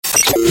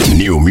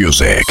New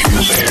Music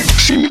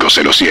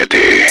 507.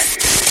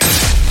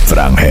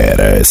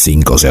 Franger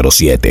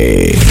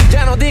 507.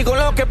 Ya no digo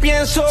lo que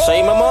pienso.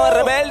 Soy mamá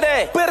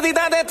rebelde.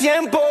 Pérdida de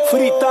tiempo.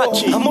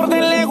 Fritachi. Amor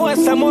del ego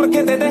es amor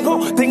que te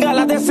dejo.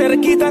 Téngala de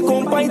cerquita,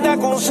 compa, y te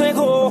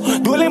aconsejo.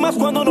 Duele más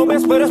cuando no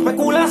ves, pero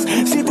especulas.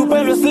 Si tu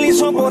pelo es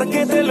liso, ¿por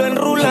qué te lo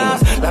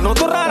enrulas? La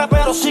noto rara,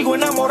 pero sigo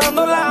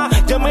enamorándola.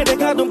 Ya me he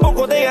dejado un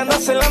poco de andar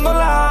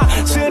celándola.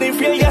 Ser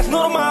infiel ya es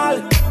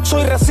normal.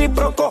 Soy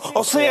recíproco,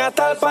 o sea,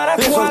 tal para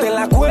cual. Le solté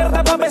la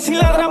cuerda pa' ver si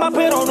la drama,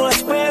 pero no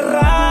es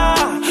perra.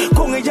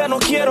 Con ella no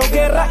quiero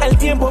guerra, el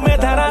tiempo me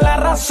dará la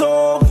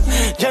razón.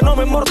 Ya no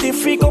me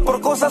mortifico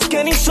por cosas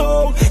que ni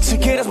son. Si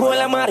quieres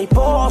vuela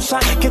mariposa,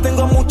 que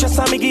tengo muchas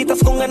amiguitas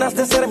con ganas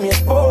de ser mi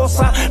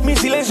esposa. Mi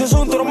silencio es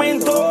un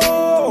tormento,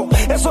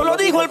 eso lo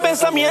dijo el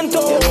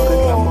pensamiento. Ya no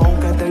reclamo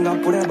aunque tenga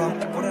prueba.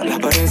 La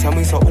experiencia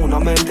me hizo una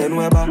mente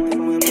nueva.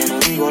 Ya no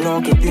digo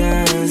lo que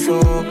pienso,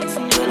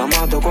 yo la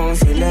mato con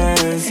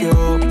silencio.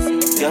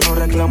 Ya no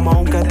reclamo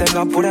aunque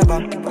tenga prueba.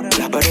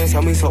 La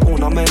experiencia me hizo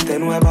una mente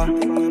nueva.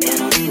 Ya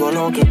no digo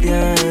lo que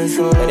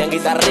pienso. Querían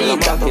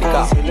guitarrita,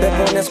 te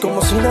pones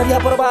como si nadie ha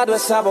probado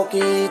esa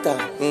boquita.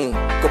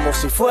 Como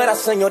si fueras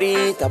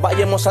señorita.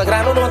 Vayamos al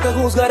grano, no te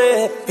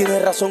juzgaré.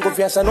 Tienes razón,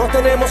 confianza no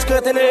tenemos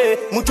que tener.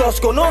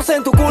 Muchos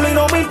conocen tu culo y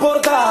no me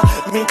importa.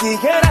 Mi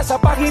tijera esa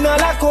página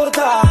la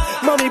corta.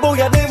 Mami,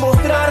 voy a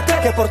demostrarte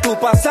que por tu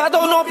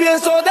pasado no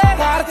pienso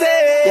dejarte.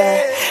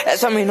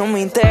 Eso a mí no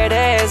me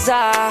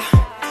interesa.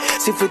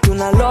 Si fuiste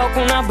una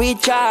loca, una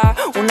bicha,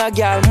 una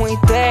guial muy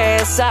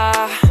tesa.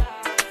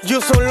 Yo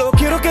solo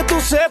quiero que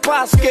tú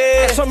sepas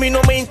que eso a mí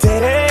no me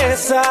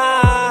interesa.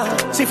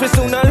 Si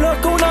fuiste una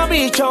loca, una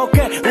bicha o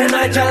qué,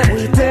 una guial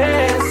muy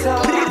tesa.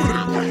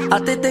 A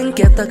ti te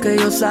inquieta que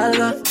yo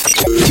salga.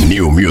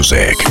 New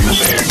Music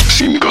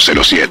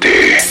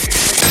 507.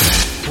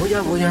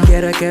 Bulla,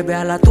 quiere que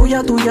vea la tuya.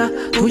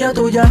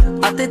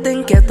 A ti te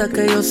inquieta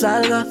que yo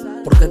salga,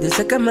 porque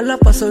dice que me la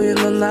paso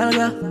viendo en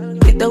nalga.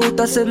 Y te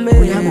gusta hacerme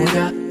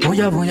bulla.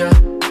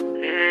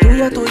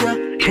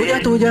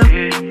 Tuya.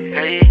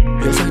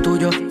 Yo soy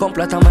tuyo,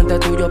 completamente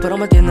tuyo, pero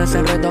me tienes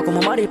enredado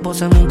como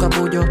mariposa en un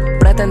capullo.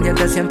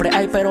 Pretendientes siempre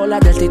hay, pero la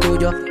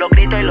destituyo. Lo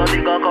grito y lo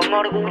digo con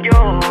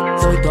orgullo.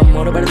 Soy tu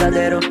amor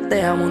verdadero,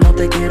 te amo, no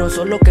te quiero,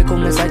 solo que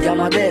con esa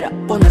llamadera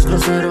pones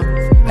grosero.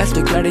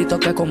 Estoy clarito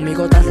que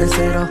conmigo estás de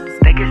cero.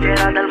 Te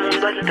quisiera del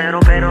mundo entero,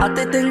 pero a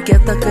ti te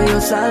inquieta que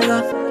yo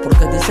salga,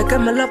 porque dice que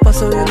me la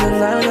paso viendo en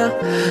nalga.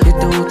 Y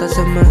te gusta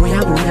hacerme bulla.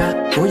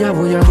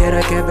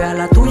 Quiere que vea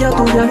la tuya.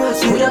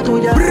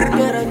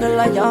 Quiere que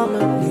la llame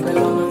y que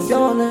la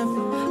mencione.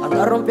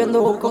 Anda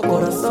rompiendo busco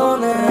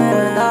corazones,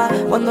 ¿verdad?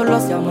 Cuando lo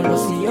hacíamos en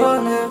los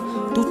sillones.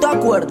 ¿Tú te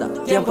acuerdas?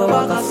 Tiempo de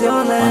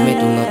vacaciones. Mami,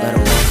 tú no te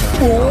hermosa.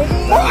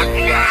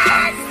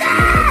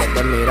 Que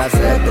te miras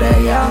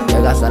estrella.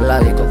 Llegas al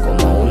ladico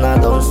como una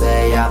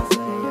doncella.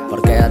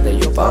 Porque ya te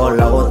yo pago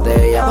la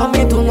botella.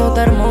 Mami, tú no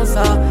te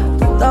hermosa,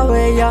 tú estás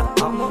bella.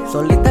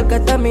 Solita el que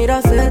te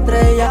miras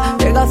estrella.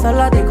 Llegas al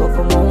ladico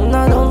como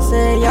una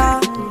doncella.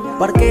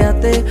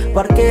 Parquéate.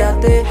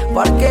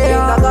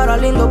 La cara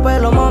lindo,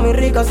 pelo, mami,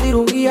 rica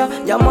cirugía.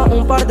 Llama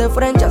un par de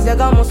frenchas y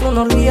hagamos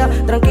una orgía.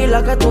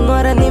 Tranquila que tú no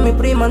eres ni mi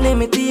prima ni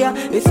mi tía.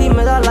 Y si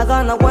me da la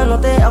gana, bueno,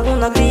 te hago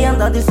una guía.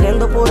 Andas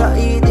diciendo por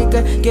ahí di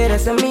que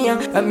quieres ser mía.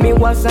 En mi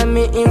WhatsApp, en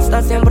mi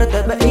Insta siempre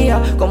te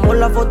veía. Como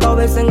la foto a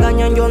veces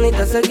engañan, yo ni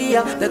te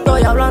seguía. Te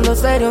estoy hablando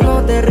serio,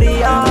 no te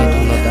rías. Tú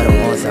no te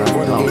hermosa,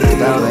 no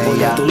estás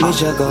bella. Tu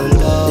micha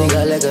cantao.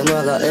 Dígale que no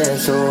haga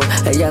eso.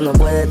 Ella no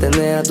puede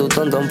tener a tu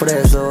tontón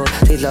preso.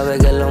 Si sabe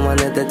que los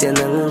manes te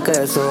tienen un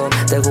queso,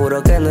 te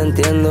juro que no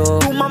entiendo.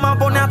 Tu mamá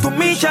pone a tu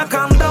micha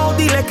candado,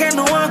 dile que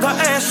no haga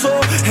eso.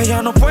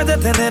 Ella no puede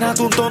tener a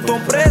tu tonto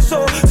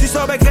preso. Si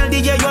sabe que el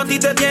DJ yo a ti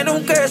te tiene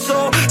un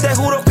queso, te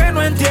juro que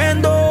no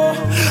entiendo.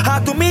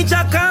 A tu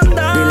micha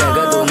candado. Dile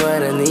que tú no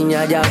eres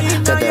niña ya,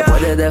 que te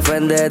puedes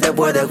defender, te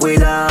puedes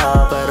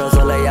cuidar, pero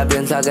solo ella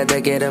piensa que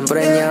te quiere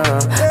empreñar.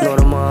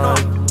 Normal.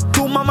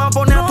 Tu mamá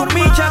pone a tu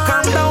micha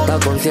candado. Está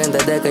consciente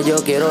de que yo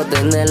quiero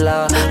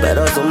tenerla,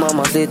 pero su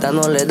mamacita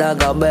no le da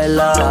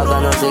cabela.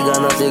 Ganas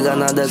y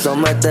ganas de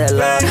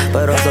someterla,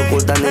 pero se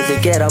oculta, ni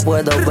siquiera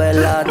puedo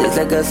verla.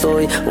 Dice que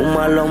soy un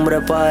mal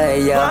hombre pa'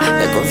 ella,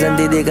 que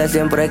consentida y que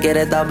siempre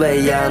quiere estar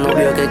bella.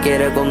 Novio que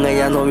quiere con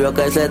ella, novio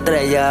que se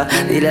estrella.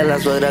 Dile a la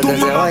suegra que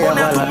se vaya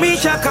pone a tu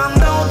micha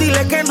candado,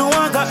 dile que no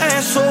haga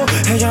eso.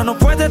 Ella no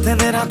puede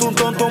tener a tu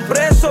tonto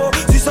preso.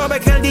 Si sabe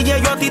que el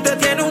DJ yo a ti te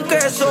tiene un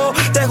queso,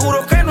 te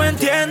juro que no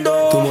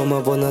entiendo. Tu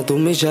mamá pone a tu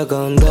micha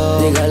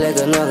candao. Dígale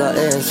que no haga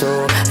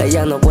eso.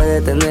 Ella no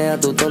puede tener a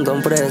tu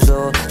tontón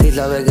preso. Si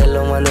sabe que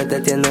los manes te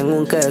tienen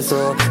un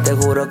queso, te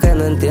juro que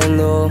no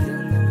entiendo.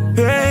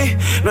 Hey,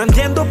 no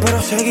entiendo,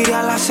 pero seguiré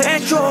al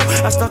acecho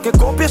hasta que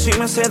copies y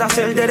me cedas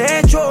el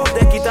derecho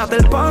de quitarte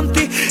el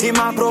panty y me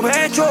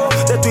aprovecho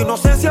de tu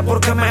inocencia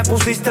porque me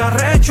pusiste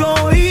arrecho.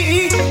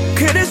 Y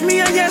que eres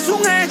mía ya es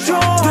un hecho.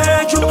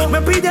 De hecho,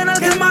 me piden al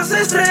que más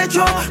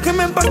estrecho, que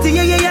me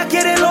empastille y ella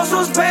quiere lo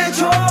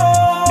sospecho.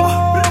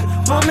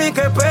 pa' mí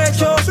que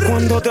pecho.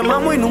 Cuando te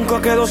mamo y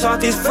nunca quedo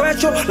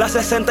satisfecho. La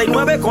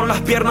 69 con las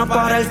piernas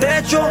para el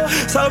techo.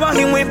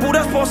 Salvaje y muy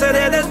puras poses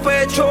de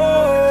despecho.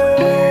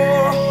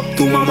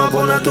 Tu mamá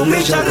pone a tu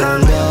micha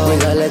grande.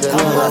 Cuídale que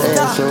no haga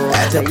eso.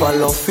 Este es pa'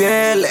 los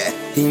fieles,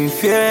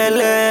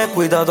 infieles.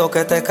 Cuidado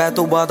que te cae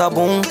tu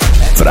badabum.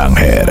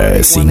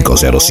 Frangher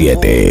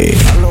 507.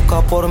 Está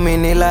loca por mí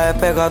ni la he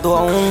pegado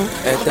aún.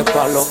 Este es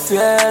pa' los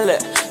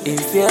fieles,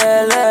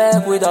 infieles.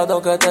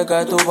 Cuidado que te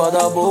cae tu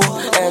badabú.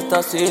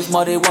 Esta sí es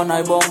marihuana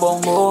y bom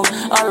bom boom.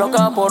 A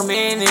loca por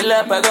mí ni le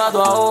he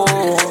pegado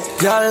aún.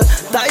 Yal,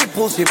 die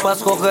pussy pa'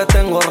 escoger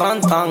tengo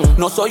rantan.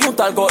 No soy un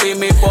talco y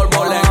mi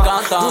polvo le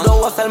encanta. Duro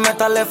voy a hacer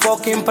metal de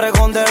fucking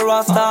pregón de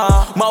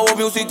Rasta. Mau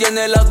Music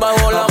tiene las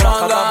bajo la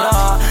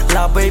manga.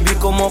 La baby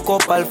como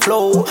copa el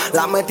flow.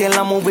 La metí en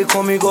la movie,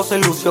 conmigo se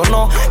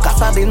ilusionó.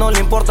 Casada y no le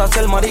importa si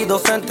el marido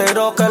se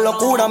enteró. Que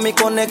locura mi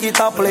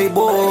conejita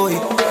Playboy.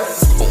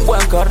 Un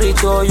buen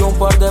carrito y un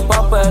par de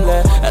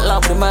papeles. En la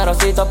primera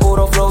cita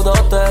puro flow de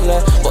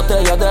hoteles.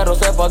 Botellas de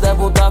rosé pa'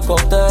 debutar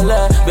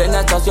cócteles. Viene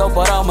estación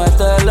para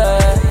meterle.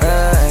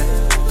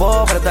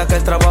 Pobre de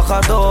aquel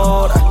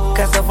trabajador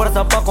que se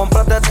esfuerza pa'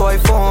 comprarte tu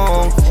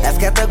iPhone. Es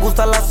que te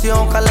gusta la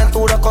acción,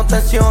 calentura,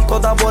 contención.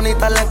 Toda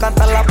bonita, le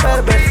encanta la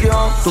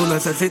perversión. Tú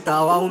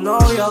necesitabas un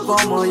novio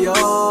como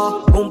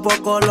yo, un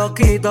poco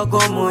loquito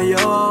como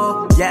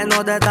yo,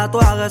 lleno de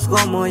tatuajes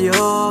como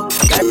yo.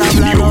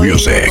 New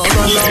Music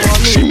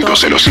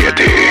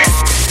 507.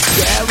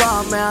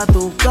 Llévame a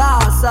tu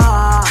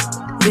casa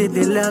y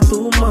dile a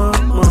tu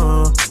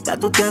mamá que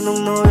tú tienes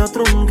un novio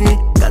trunqui,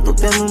 que tú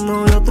tienes un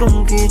novio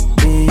trunqui.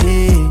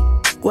 Y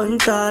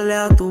cuéntale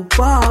a tu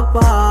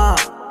papá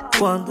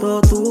cuánto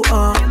tú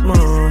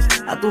amas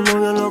a tu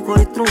novio loco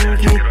y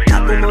trunqui,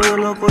 a tu novio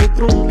loco y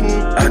trunqui.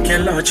 Aquí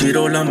en la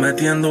chirola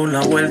metiendo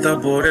una vuelta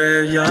por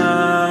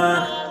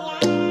ella.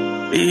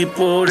 Y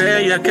por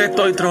ella que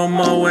estoy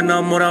traumado,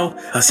 enamorado.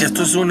 Así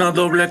esto es una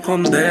doble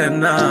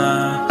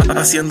condena.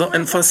 Haciendo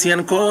énfasis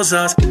en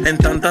cosas, en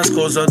tantas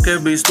cosas que he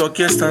visto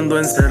aquí estando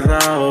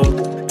encerrado.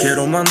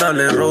 Quiero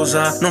mandarle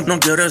rosa, no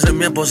quiere ser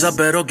mi esposa,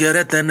 pero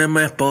quiere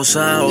tenerme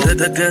esposado.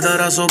 Te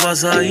quedarás o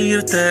vas a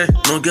irte.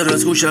 No quiero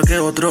escuchar que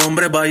otro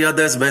hombre vaya a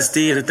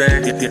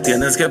desvestirte.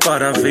 Tienes que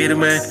parar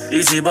firme.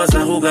 Y si vas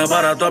a jugar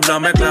barato,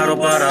 háblame claro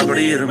para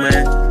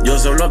abrirme. Yo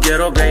solo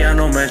quiero que ella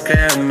no me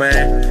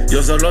queme.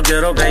 Yo solo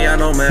quiero que ella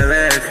no me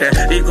deje.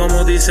 Y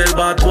como dice el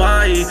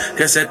Batuay,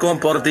 que se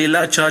comporte y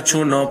la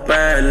chachu no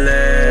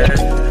pele.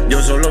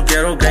 Yo solo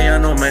quiero que ella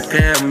no me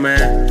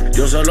queme.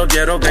 Yo solo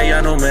quiero que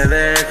ella no me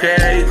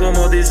deje. Y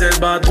como dice el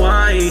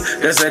Batuay,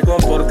 que se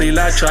comporte y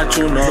la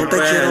chachu no pele. No te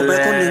quiero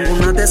ver con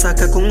ninguna de esas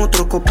que con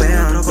otro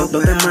copean.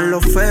 Donde me lo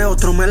feo,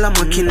 otro me la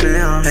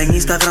maquinea. En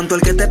Instagram todo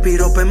el que te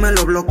pirope me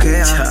lo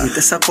bloquea. Y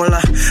te saco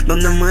la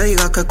donde me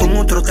diga que con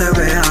otro te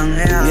vean.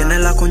 Viene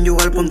la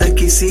conyugal, ponte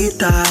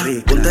exquisita.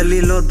 Ponte el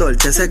hilo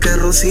dolce, ese que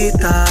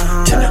rosita.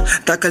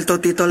 Hasta que el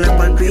totito le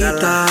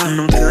palpita.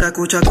 No quiero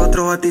escuchar que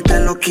otro a ti te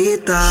lo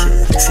quita.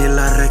 Si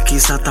la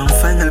requisa tan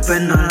fea en el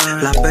penal,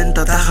 la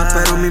venta taja,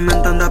 pero mi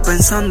mente anda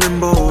pensando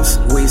en vos.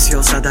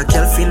 Juiciosa de aquí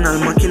al final,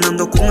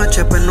 maquinando con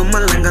HP, no me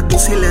lenga tú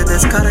si le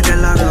descargue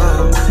la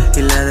glow.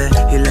 Y le de,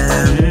 y le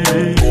de,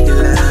 y le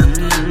de.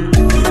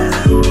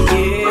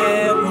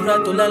 Un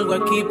rato largo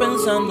aquí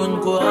pensando en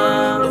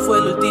cuándo fue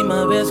la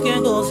última vez que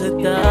gocé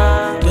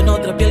tú en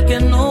otra piel que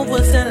no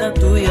fuese la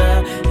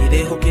tuya. Y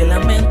dejo que la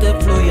mente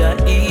fluya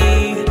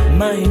y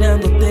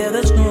imaginándote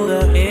desnuda.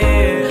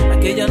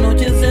 Aquella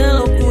noche es de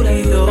locura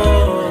y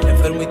yo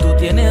enfermo y tú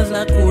tienes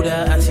la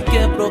cura, así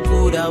que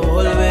procura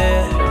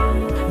volver.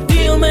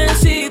 Dime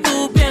si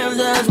tú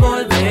piensas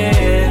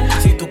volver,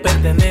 si tú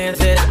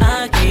perteneces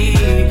aquí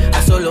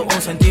a solo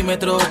 1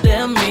 centímetro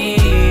de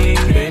mí.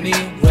 Ven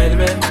y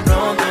vuelve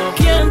pronto.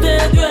 ¿Quién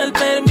te dio el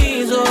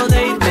permiso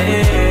de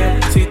irte?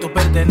 Si tú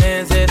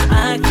perteneces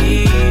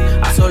aquí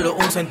a solo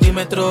 1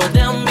 centímetro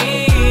de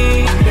mí.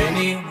 Ven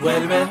y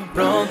vuelve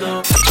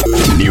pronto.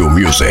 New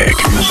Music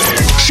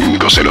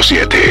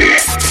 507.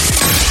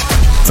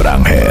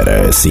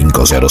 Frangher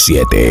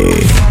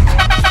 507.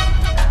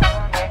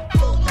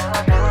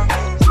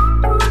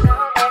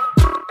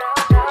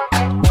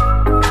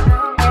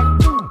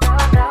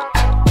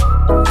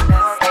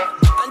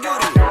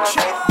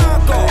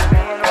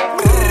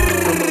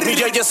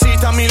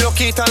 Mi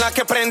loquita, la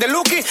que prende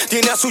Lucky.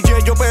 Tiene a su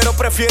yello, pero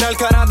prefiere al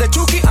cara de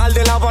Chucky. Al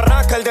de la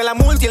barraca, el de la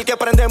multi, el que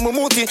prende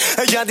Mumuti.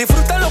 Ella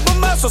disfruta los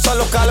bombazos a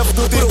los Call of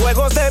Duty.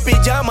 Juegos de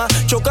pijama,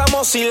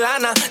 chocamos sin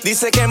lana.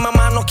 Dice que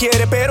mamá no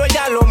quiere, pero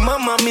ella lo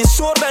mama. Mi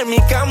zurda en mi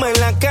cama, en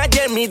la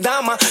calle mi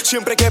dama.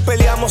 Siempre que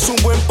peleamos un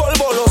buen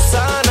polvo lo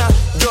sana.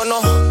 Yo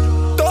no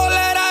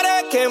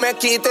toleraré que me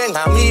quiten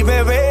a mi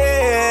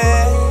bebé,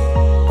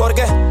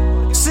 porque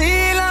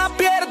si la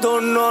pierdo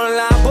no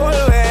la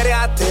volveré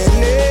a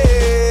tener.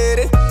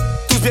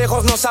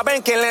 Viejos no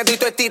saben que le di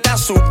tu estita a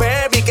su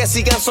baby. Que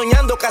sigan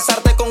soñando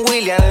casarte con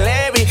William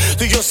Levy.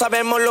 Tú y yo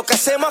sabemos lo que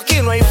hacemos,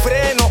 aquí no hay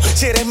freno.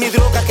 Si eres mi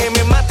droga, que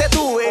me mate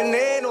tu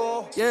veneno.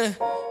 Yeah,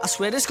 I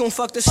swear this gon'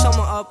 fuck the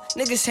summer up.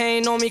 Niggas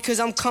hating on me cause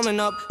I'm coming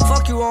up.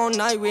 Fuck you all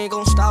night, we ain't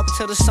gon' stop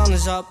until the sun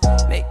is up.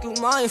 Make you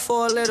mine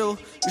for a little.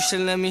 You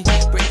should let me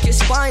break your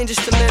spine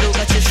just a little.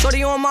 Got your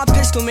shorty on my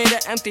pistol, made her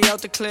empty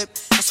out the clip.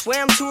 I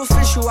swear I'm too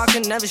official, I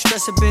can never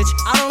stress a bitch.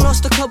 I done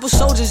lost a couple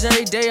soldiers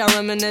every day, I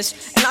reminisce.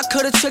 And I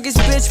could've took his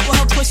bitch, but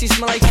her pussy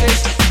smell like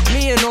fish.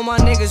 Me and all my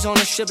niggas on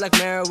the ship like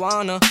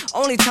marijuana.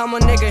 Only time a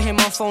nigga hit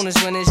my phone is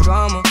when it's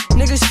drama.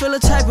 Niggas feel a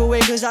type of way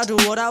cause I do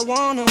what I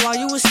wanna. While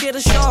you was scared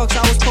of sharks,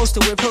 I was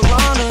posted with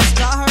piranhas.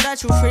 I heard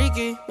that you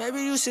freaky,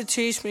 maybe you should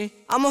teach me.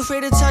 I'm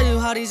afraid to tell you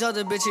how these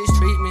other bitches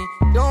treat me.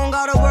 You don't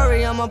gotta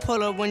worry, I'ma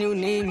pull up when you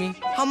need me.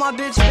 How my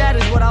bitch bad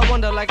is what I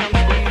wonder, like I'm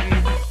Stevie.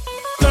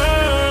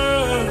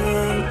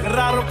 Girl, qué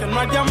raro que no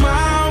has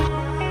llamado.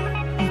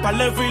 Un par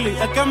de filis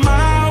he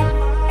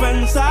quemado,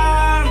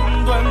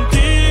 pensando en ti,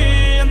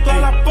 en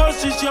todas las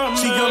posiciones.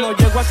 Si yo no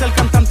llego a ser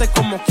cantante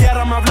como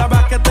quiera, me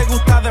hablaba que te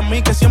gusta de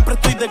mí, que siempre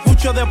estoy de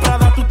Gucci o de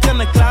Prada. Tú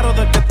tienes claro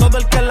de que todo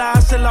el que la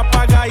hace la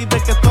paga y de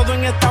que todo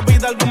en esta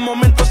vida algún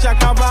momento se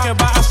acaba. ¿Qué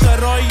vas a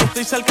hacer hoy?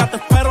 Estoy cerca, te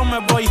espero, me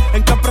voy.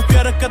 ¿En qué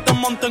prefieres que te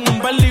monten un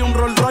Bentley y un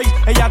Rolls Royce?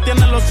 Ella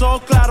tiene los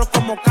ojos claros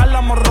como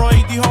Carla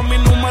Morroy. Dijo mi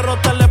número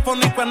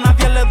telefónico a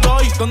nadie le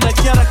doy. Donde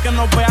quieras que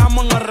nos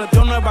veamos en el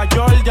retiro Nueva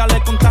York. Ya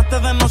le contaste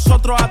de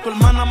nosotros a tu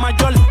hermana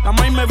mayor. La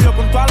maíz me vio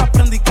con todas las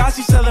prendicas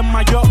y se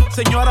desmayó.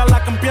 Señora,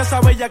 la que empieza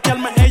a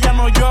bellaquearme, ella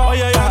no yo.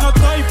 Oye, yo no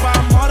estoy pa'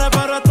 amores,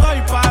 pero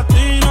estoy pa'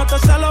 ti. No te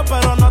celo,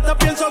 pero no te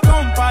pienso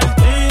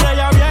compartir.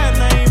 Ella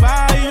viene y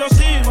va y yo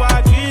sigo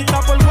aquí.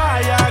 Está por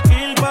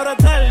Guayaquil, pero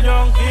este el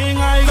John King.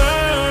 Ay,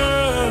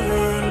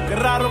 girl, qué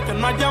raro que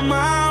no has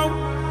llamado.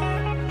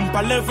 Un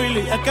par de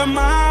filis he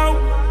quemado,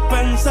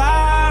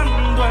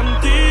 pensando en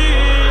ti,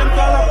 en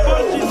todas las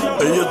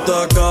posiciones. Ella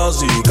está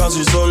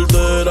casi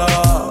soltera.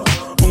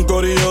 Un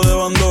corillo de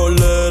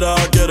bandolera.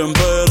 Quieren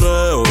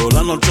perreo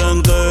la noche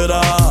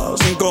entera.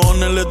 Sin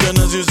cojones le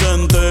tienen si se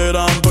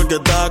enteran. Porque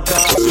está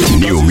casi.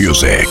 New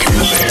Music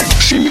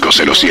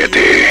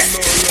 507.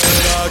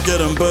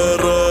 Quieren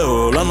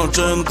perreo la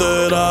noche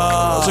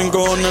entera. Sin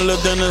cojones le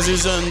tienen si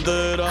se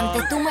enteran.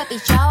 Antes tú me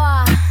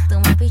pichabas,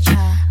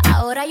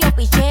 ahora yo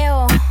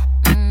picheo.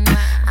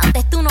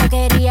 Antes tú no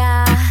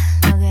querías,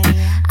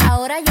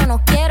 ahora yo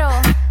no quiero.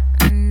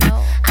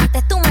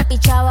 Antes tú me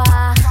pichabas,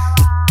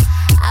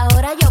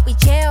 ahora yo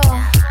picheo.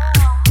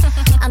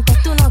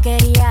 Antes tú no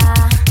querías,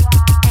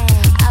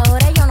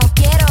 ahora yo no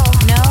quiero.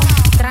 No,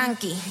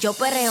 tranqui, yo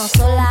perreo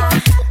sola.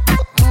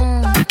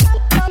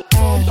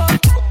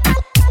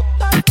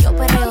 Yo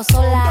perreo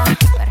sola.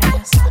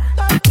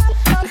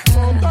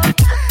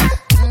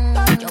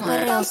 Yo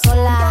perreo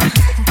sola.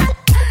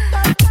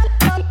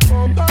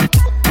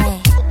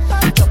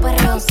 Yo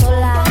perreo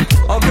sola.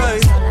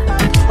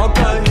 Ok,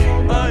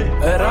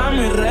 era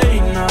mi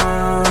reina,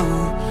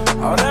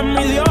 ahora es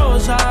mi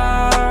diosa.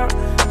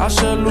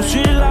 Hace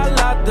lucir a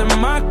las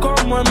demás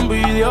como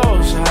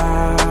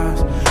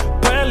envidiosas.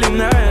 Peli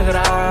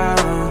negra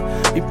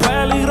y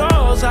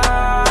peligrosa.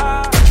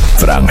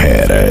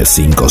 Franger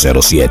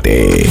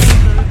 507.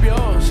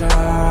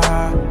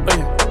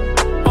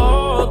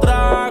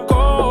 Otra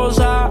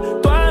cosa,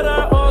 tú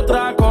eres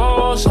otra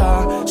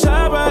cosa. Se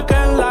ve que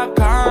en la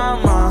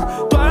cama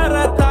tú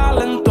eres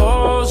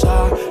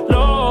talentosa.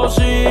 Los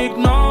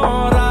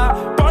ignora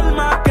por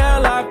más que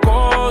la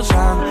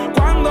cosa.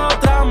 Cuando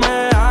otra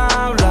me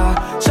habla,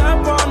 se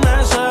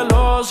pone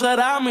celosa.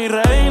 Era mi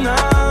reina,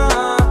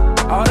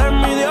 ahora es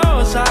mi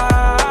diosa.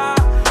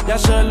 Y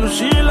hace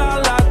lucir a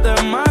las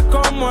demás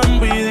como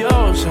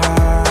envidiosas.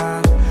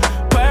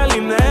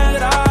 Peli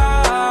negra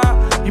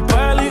y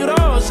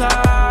peligrosa.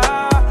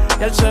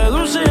 Y al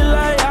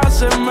seducirla ya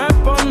se me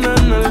pone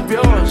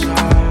nerviosa.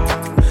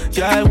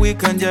 Ya el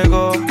weekend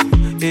llegó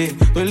y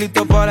estoy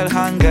listo para el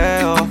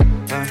jangueo.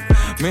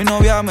 Mi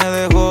novia me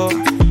dejó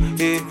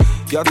y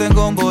ya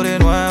tengo un booty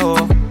nuevo.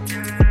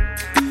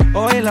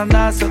 Hoy la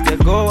NASA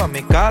llegó a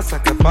mi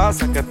casa. ¿Qué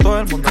pasa? Que todo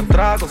el mundo en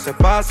trago se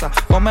pasa.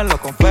 Comen los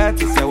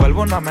confetis, se vuelve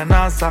una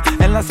amenaza.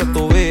 Enlace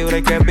tu vibra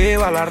y que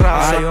viva la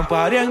raza. Hay un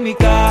party en mi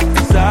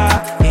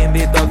casa,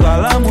 invito a toda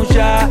la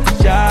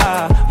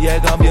muchacha.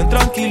 Llegan bien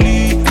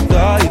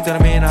tranquilitas y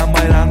terminan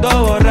bailando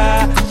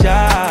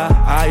borracha.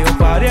 Hay un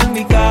party en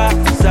mi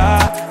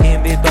casa,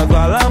 invito a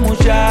toda la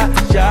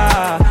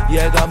muchacha.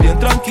 Llegan bien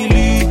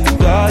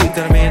tranquilitas y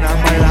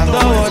terminan bailando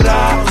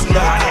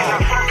borracha.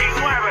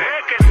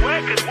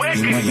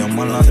 Y me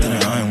llaman las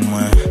 3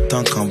 AM.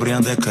 Tan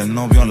cambriante que el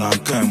novio la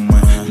queme.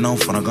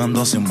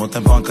 Naufragando sin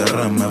bote pa' que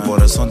reme.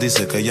 Por eso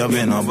dice que ella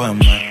viene a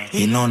verme.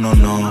 Y no.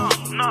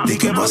 Di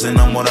que vas a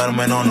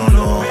enamorarme, no.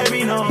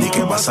 Di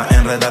que vas a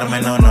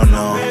enredarme, no.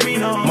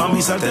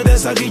 Mami, salte de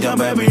esa guilla,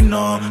 baby,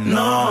 no.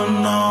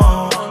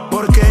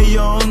 Porque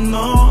yo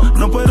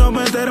no puedo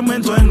meterme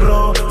en tu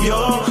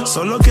enrollo.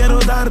 Solo quiero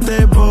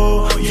darte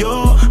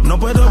pollo. No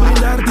puedo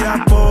brindarte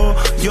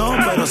apoyo. yo,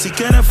 pero si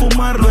quieres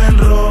fumarlo en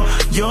ro.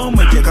 Yo,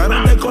 me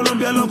llegaron de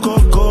Colombia los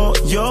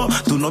cocos. Yo,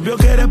 tu novio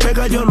quiere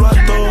pegar, yo lo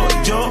ato.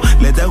 Yo,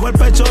 le dejo el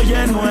pecho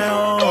lleno de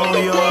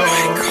hoyo.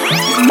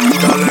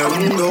 Dale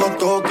un dos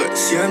toque,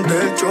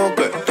 siente el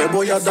choque. Te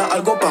voy a dar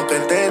algo pa' que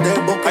te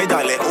desboque. Ay,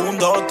 dale un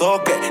dos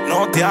toque,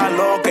 no te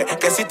aloques.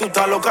 Que si tú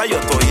estás loca, yo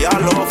estoy a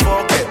los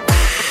foques.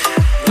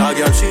 La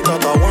guialcita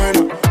está buena,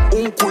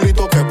 un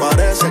culito que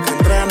parece que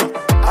entrena.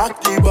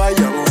 Activa,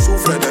 ella no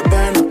sufre de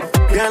pena.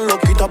 Bien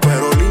loquita,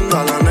 pero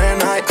linda la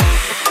nena.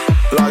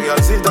 La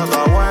guialcita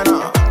está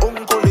buena,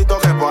 un culito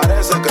que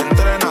parece que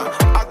entrena.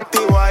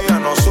 Activa, ella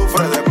no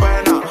sufre de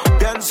pena.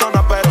 Bien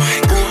zona, pero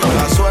ninguno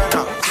la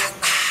suena.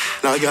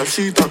 La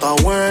guialcita está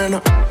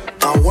buena,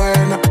 está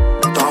buena,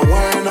 está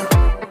buena.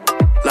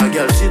 La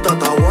guialcita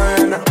está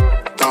buena,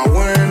 está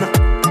buena,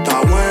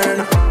 está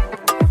buena.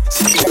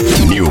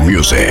 New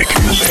Music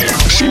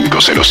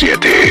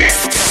 507.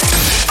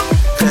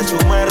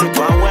 Jesús Merry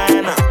pa'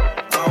 buena,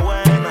 pa'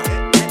 buena.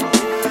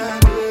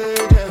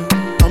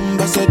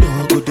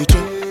 Ambassador go the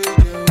check,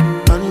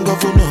 and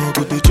governor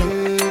go the check,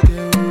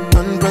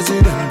 and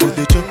president go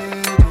the check.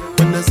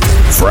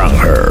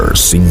 Franger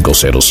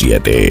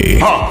 507.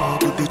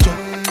 Go the check,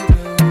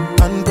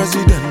 and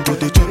president go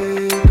the check,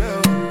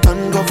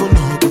 and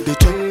governor go the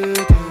check.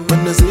 When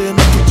they say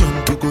make you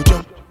jump, you go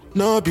jump.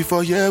 No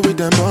before here with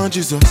them on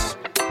Jesus.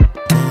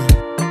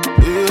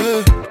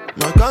 Yeah,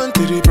 my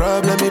country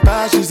problem it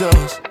passes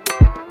us.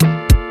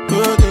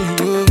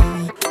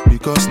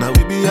 Because now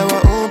we be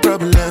our own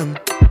problem.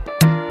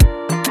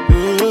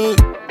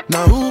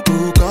 Now who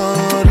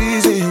can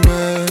reason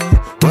well.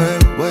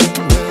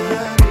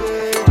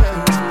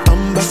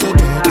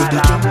 Ambassador to the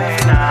jump.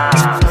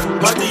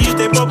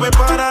 Batillita y pope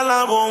para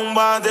la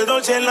bomba, de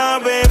Dolce la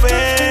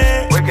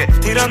bebé.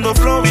 Tirando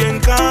flow bien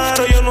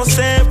caro, yo no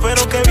sé,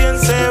 pero que bien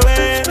se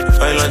ve.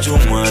 Ay, la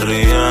chuma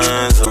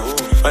eso,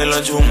 ay,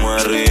 la chuma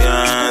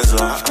eso.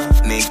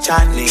 Ni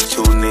Chan, ni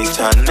Chu, ni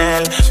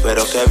Chanel,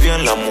 pero que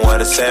bien la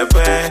mujer se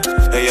ve.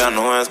 Ella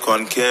no es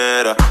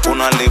cualquiera,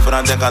 una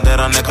libra de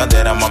cadera,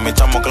 mami,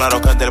 estamos claro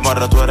que del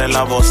barrio tú eres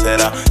la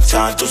vocera.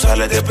 Chan, tú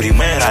sales de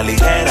primera,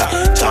 ligera.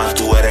 Chan,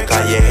 tú eres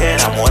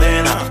callejera,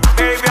 morena.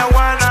 Baby, I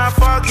wanna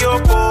fuck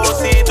your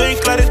pussy. Estoy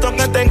clarito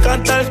que te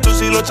encanta el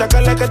tusi. Los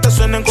chacales que te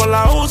suenen con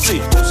la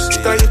Uzi.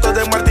 Traguitos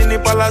de martini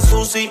pa' la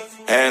Susi.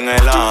 En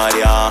el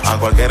área, a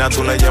cualquiera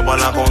tú le llevas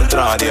la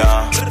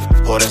contraria.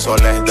 Por eso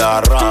les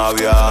da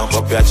rabia. No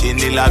copia chi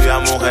ni labia,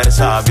 mujer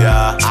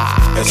sabia.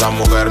 Esa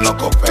mujer no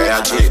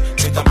copia chi,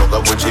 ni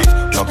tampoco buchi.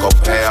 No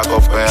copia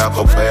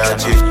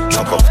chi.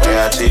 No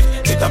copia chi,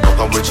 ni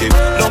tampoco buchi.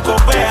 No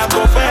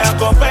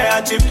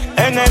copia chi.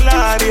 En el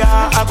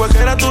área, a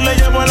cualquiera tú le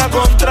llevas la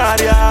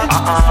contraria.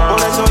 Por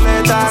eso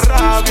les da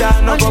rabia.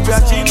 No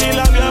copia chi ni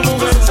labia,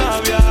 mujer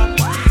sabia.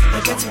 I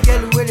get a girl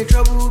who really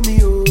trouble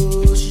me,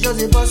 oh. She just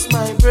dey bust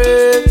my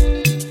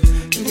brain.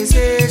 She dey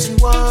say she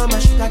want my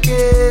sugar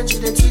cane. She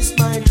dey twist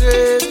my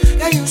dress.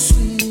 Yeah, you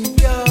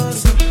sweet,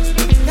 yourself.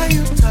 Yeah,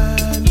 you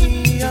turn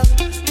me up.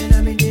 And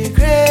I'm in the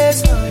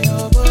grace for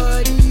your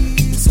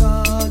body.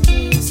 So.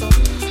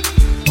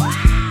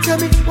 Tell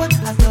me what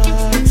I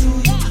done to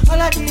you. All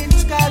I did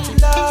was got to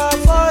love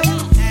for you.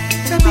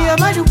 Tell me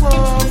am I the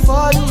one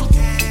for you.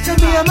 Tell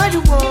me am I the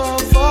one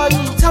for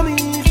you. Tell me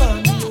if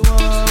I'm the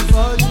one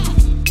for you.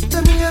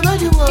 Tell me am I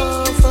the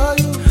one for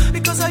you.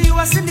 Because of you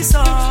I sing this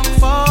song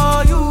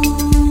for you.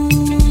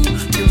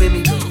 You made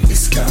me go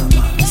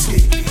Iskama,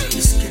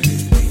 Iskele,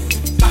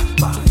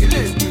 Papa,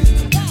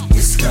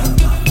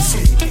 Iskama,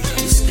 Iskele,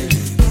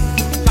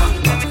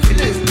 Papa,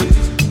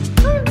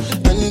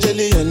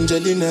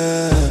 Angelina,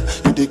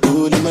 you the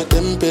cool in my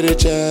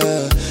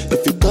temperature.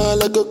 If you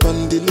call I go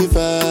come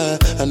deliver.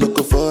 I no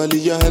go fall in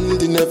your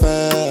hand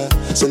never.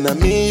 So now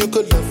me you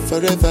could love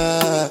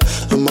forever.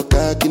 I'm a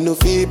cocky no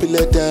feeble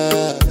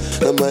letter.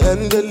 I'm my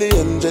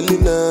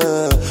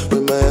Angelina,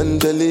 with my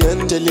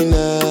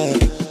Angelina.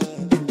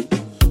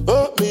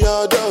 Oh me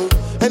all down.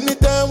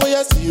 Anytime when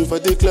I see you for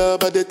the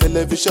club or the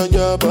television,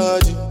 your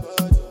body.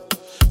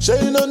 Sure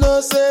you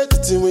know say the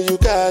thing when you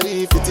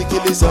carry 50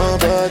 kill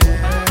somebody.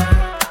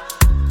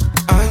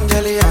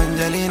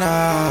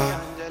 Angelina,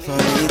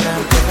 solita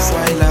empieza a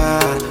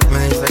bailar. Me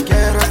dice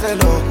quiero hacer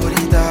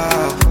locurita.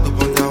 Tú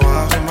ponte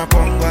abajo y me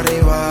pongo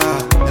arriba.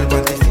 El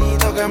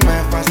panticito que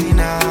me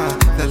fascina.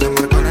 Te le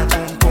marco en el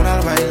pum pum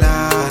al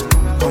bailar.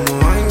 Como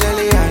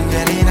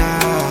Angelina.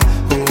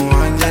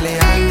 Como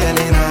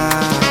Angelina.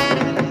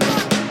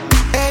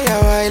 Ella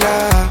baila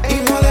y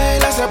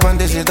modela ese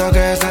panticito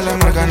que se le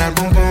marca en el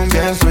pum pum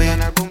bien sweet.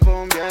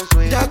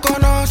 Ya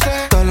conoce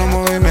todos los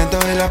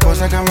movimientos y las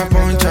poses que me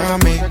ponchan a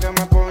mí.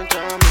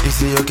 Y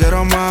si yo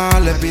quiero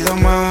más, le pido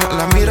más.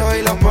 La miro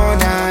y lo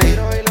pone ahí.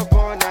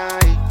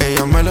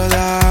 Ella me lo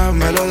da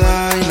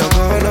y lo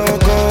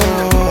coloco.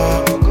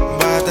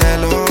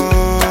 Bátelo.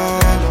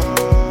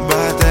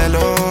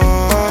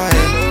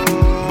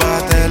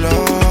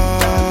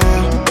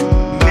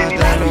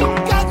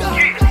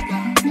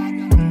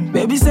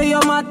 Baby say you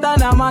mata,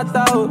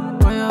 oh.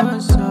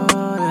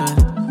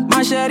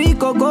 My sherry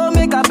coco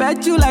make I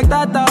bet you like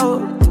that,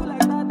 oh.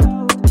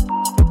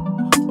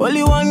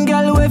 Only one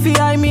girl way fi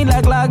eye me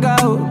like laga,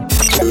 oh.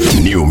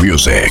 New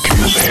Music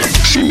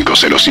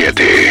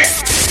 507.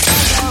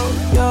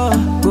 Yo,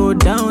 go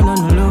down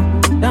on the low,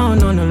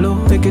 down on the low.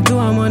 Make it do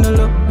I'm on the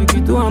low, make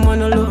it do I'm on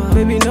the low.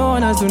 Baby, no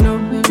one has to know,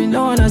 baby,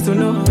 no one has to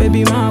know.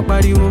 Baby, my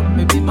body wo,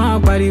 baby, my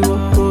body wo.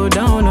 Go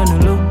down on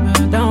the low,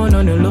 down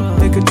on the low.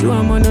 Make it do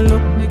I'm on the low,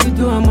 make it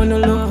do I'm on the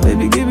low.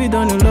 Baby, give it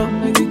on the low,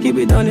 make it keep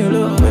it on the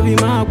low. Baby,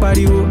 my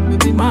body wo,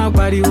 baby, my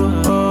body wo.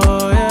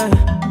 Oh yeah.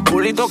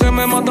 Culito que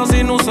me mata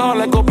sin usar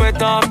la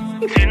escopeta.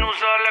 Sin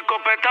usar la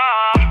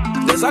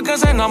escopeta. De esas que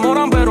se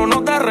enamoran pero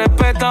no te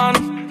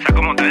respetan. Sé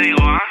cómo te digo,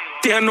 ¿ah?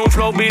 Tiene un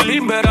flow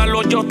believer a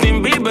los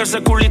Justin Bieber.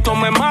 Ese culito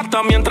me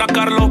mata mientras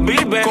Carlos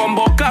vive.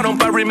 Convocaron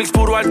para remix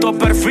puro alto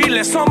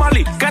perfiles.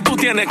 Somali, ¿qué tú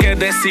tienes que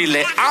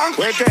decirle? ¿Ah?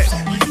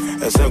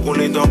 Ese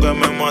culito que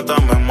me mata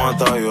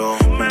yo.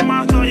 Me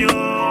mato yo.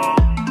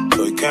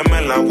 Hoy que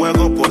me la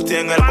juego por ti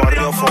en el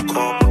barrio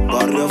Foco.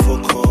 Barrio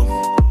Foco.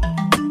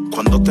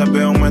 Cuando te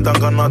veo me dan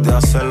ganas de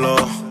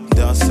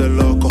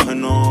hacerlo,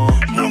 cógenos.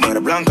 Mujer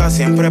blanca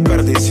siempre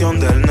perdición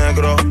del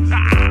negro.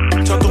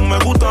 Ya tú me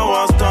gusta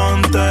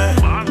bastante.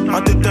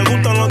 A ti te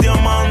gustan los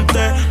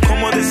diamantes.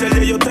 Como dice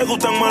el yo te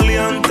gustan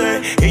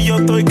maleantes. Y yo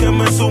estoy que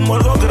me sumo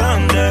algo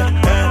grande.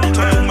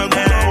 Ya tú me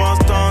gusta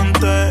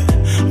bastante.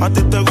 A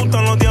ti te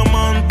gustan los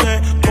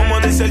diamantes. Como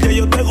dice el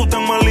yo te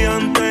gustan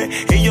maleantes.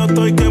 Y yo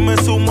estoy que me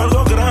sumo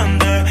algo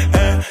grande.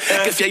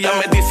 Que si ella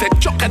me dice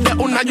choque de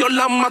una, yo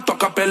la mato a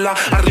capela.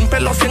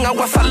 Arrimpelo 100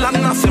 aguas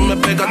salanas, se me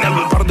pega de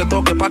un par de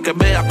toques pa' que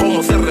vea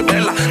cómo se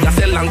revela. Ya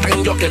se la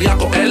antén, yo quería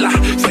cogerla.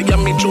 Soy ella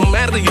mi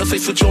chumerro y yo soy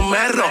su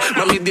chumerro.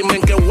 Mami, dime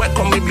en qué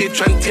hueco mi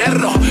bicho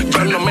entierro.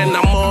 Yo no me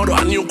enamoro,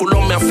 a ni un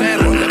culo me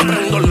aferro. Le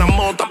prendo la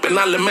moto,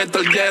 apenas le meto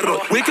el hierro.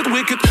 Wicked,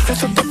 wicked,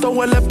 ese toto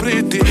huele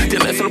pretty.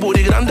 Tienes el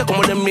booty grande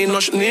como el de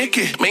Minosh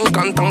Nicky. Me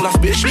encantan las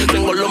bitches,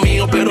 tengo lo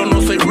mío pero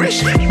no soy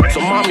rich. So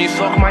mami,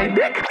 suck my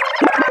dick.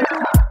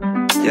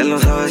 Y él no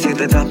sabe si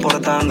te estás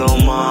portando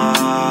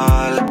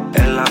mal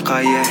en la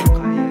calle.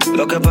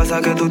 Lo que pasa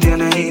es que tú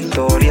tienes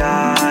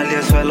historial y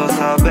eso él lo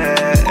sabe.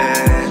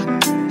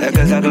 Es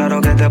que está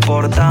claro que te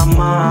portas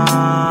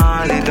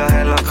mal y estás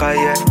en la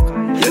calle.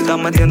 Y él está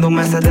metiendo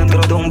meses dentro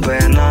de un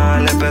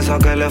penal. Le pesa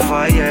que le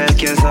falle.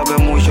 Quien sabe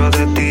mucho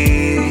de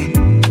ti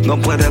no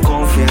puede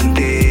confiar en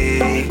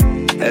ti.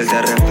 Él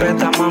te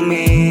respeta,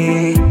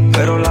 mami,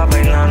 pero la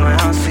vaina no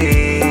es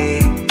así.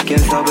 Quien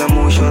sabe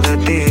mucho de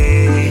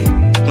ti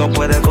no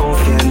puede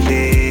confiar en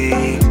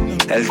ti.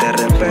 Él te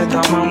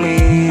respeta,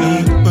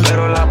 mami,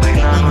 pero la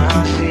pena no es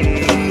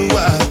así.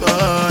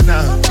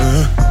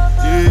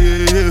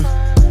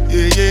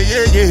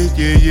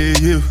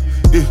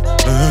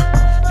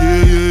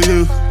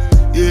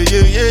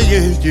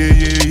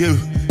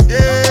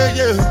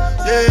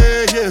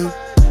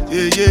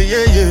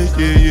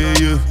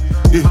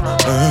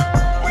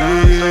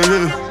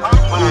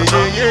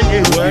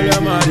 Huele a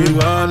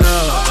marihuana,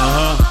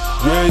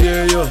 yeah,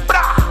 yeah, yo.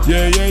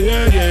 Yeah, yeah,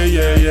 yeah, yeah,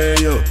 yeah, yeah,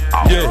 yo.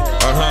 Yeah,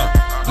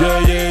 yeah,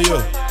 yeah, yo.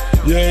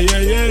 Yeah,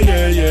 yeah, yeah,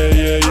 yeah, yeah,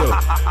 yeah, yo.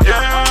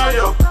 Yeah,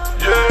 yo,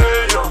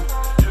 yeah, yo.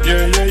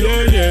 Yeah, yeah,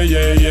 yeah, yeah,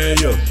 yeah, yeah,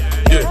 yo.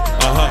 Yeah,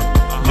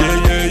 yeah,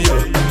 yeah, yo.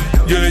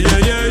 Yeah, yeah,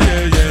 yeah,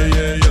 yeah, yeah,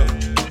 yeah, yo.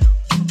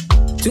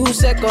 2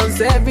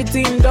 seconds,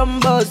 everything done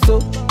bust, oh.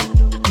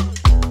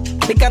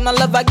 The kind of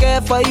love I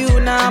get for you,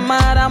 now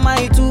mad am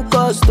I too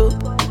cost, oh.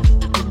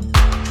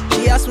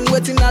 She asked me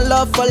waiting I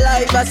love for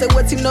life. I said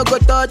waiting no go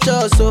touch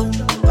us, oh.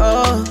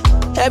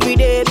 Every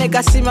day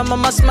nigga see my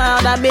mama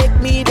smile, that make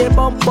me the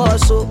bump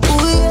us, so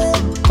ooh yeah.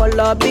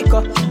 Color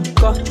pico,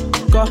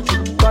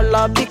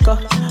 color pico,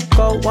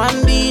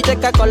 one B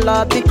jeka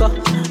color pico,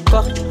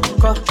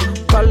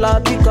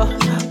 color pico,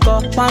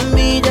 one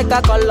B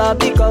jeka color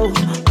pico,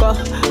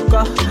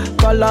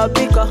 color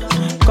pico,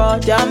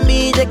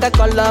 Jamie jeka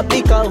color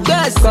pico,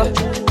 yes,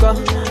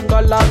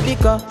 color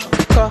pico,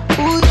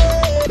 ooh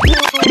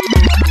yeah.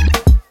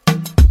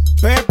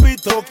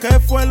 Pepito, ¿qué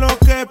fue lo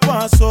que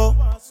pasó?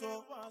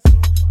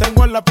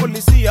 Tengo a la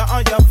policía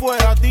allá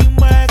afuera,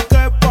 dime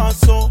qué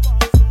pasó.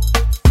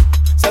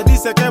 Se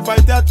dice que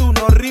bailé a tu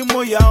no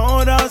ritmo y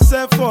ahora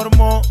se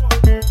formó.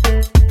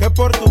 Que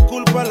por tu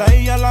culpa la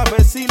hija, la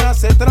vecina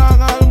se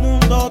traga al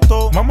mundo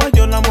todo. Mamá,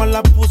 yo la más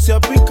la puse a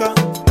pica,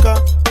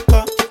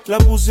 la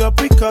puse a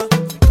pica.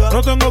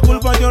 No tengo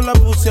culpa, yo la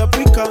puse a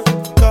pica,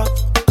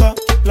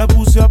 la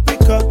puse a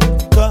pica.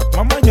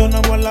 Mamá, yo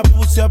nada más la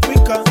puse a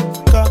pica,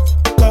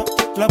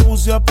 la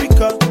puse a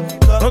pica.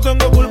 No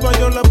tengo culpa,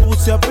 yo la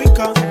puse a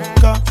pica,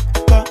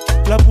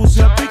 la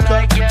puse a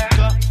pica.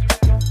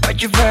 Me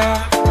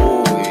chifea,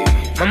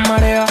 me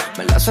marea,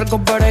 me la acerco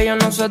pero ella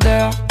no se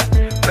deja.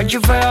 Me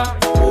chifea,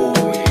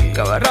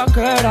 que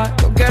berraquera,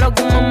 yo quiero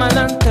comerme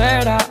la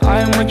entera.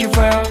 Ay, me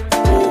chifea,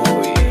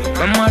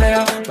 me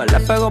marea, me la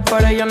pego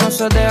pero ella no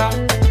se deja.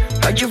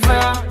 Me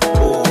chifea,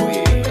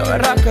 que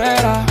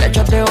berraquera, le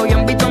chateo y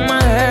en vito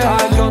me deja.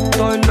 Yo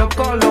estoy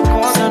loco,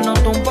 se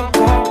nota un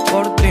poco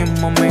por ti,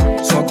 mami,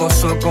 soco.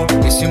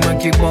 Y si me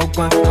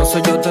equivoco, no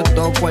sé, yo te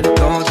toco el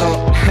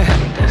todo.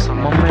 Eso,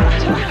 mami.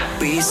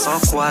 Piso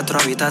 4,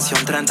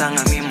 habitación 30 en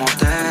el mismo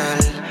hotel.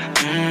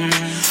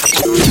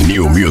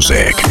 New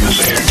Music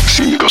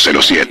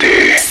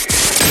 507.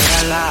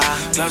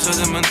 Clases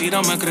de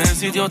mentira me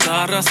crees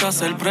idiota,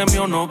 arrasas el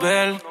premio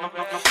Nobel.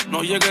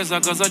 No llegues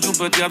a casa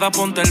chupeteada,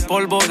 ponte el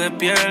polvo de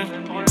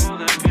piel.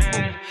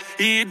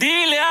 Y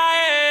dile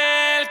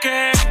a él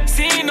que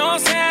si no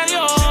se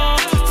dio,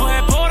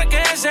 fue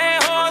porque se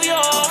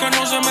jodió. Que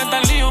no se meta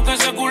el lío, que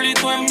ese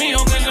culito es mío,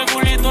 que ese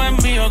culito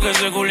es mío, que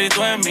ese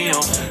culito es mío.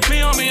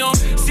 Mío, mío,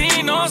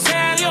 si no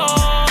se dio,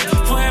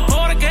 fue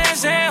porque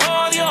se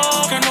jodió.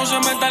 Que no se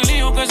meta el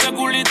lío, que ese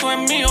culito es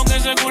mío, que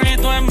ese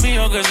culito es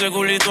mío, que ese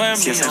culito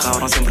es mío. Si ese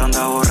cabrón siempre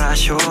anda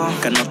borracho,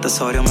 que no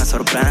tesorio me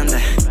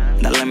sorprende.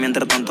 Dale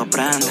mientras tanto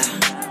aprende.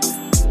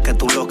 Que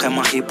tú lo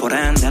quemas y por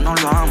ende no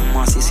lo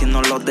amas. Y si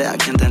no lo dejas,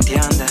 ¿quién te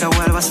entiende? Que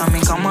vuelvas a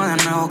mi cama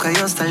de nuevo, que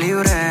yo esté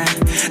libre.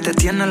 Te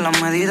tiene la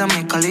medida,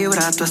 mi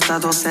calibre. Tu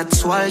estado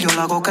sexual, yo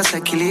lo hago que se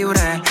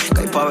equilibre.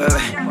 Que hay pa' bebé.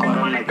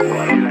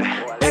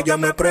 Ella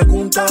me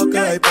pregunta qué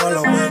hay pa'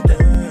 la mente.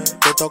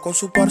 Que está con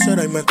su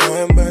parcera y me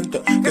coge en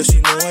 20. Que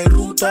si no hay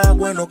ruta,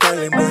 bueno que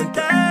la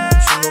invente.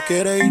 Si no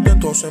quiere irte,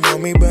 entonces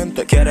mami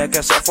vente. Quiere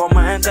que se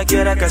fomente,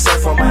 quiere que se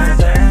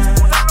fomente.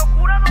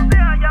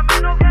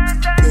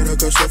 Quiere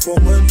que se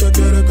fomente,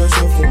 quiere que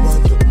se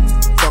fomente.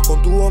 Está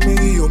con tu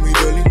amiguillo, mi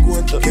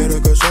delincuente.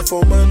 Quiere que se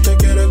fomente,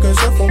 quiere que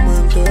se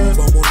fomente.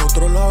 Vamos a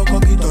otro lado que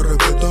aquí te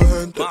respeta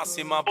gente.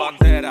 Máxima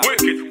bandera.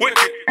 Wicked,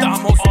 wicked,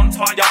 estamos on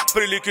fire.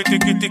 Pretty kitty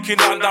kitty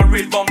kinal da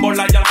real bombo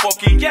la yal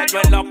fucking hielo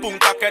en la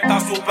punta que está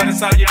super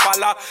sally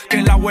pala.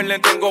 Que la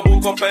huelen tengo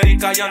buco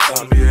perica y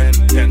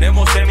también.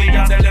 Tenemos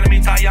semillas del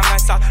ermita y a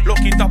esa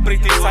loquita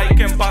pretty hay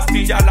que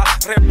empastillarla.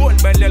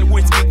 Revuélvele el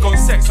whisky con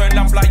sexo en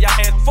la playa.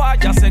 Es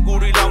falla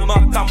seguro y la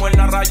matamos en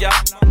la raya.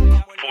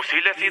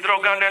 Fusiles y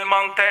droga en el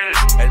mantel.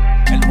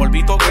 El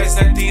polvito que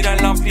se tira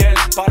en la piel.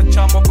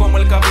 Parchamos como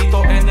el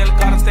cabrito en el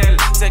cartel.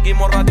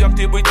 Seguimos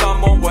radioactivo y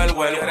estamos well.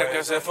 Quiere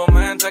que se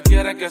fomente,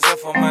 quiere que se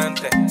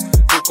fomente.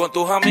 Tú con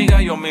tus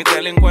amigas, yo mi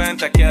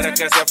delincuente. Quiere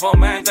que se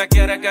fomente,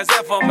 quiere que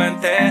se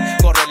fomente.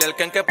 Correle el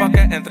quenque pa'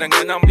 que entren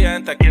en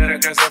ambiente. Quiere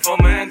que se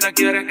fomente,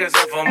 quiere que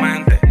se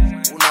fomente.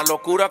 Una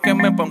locura que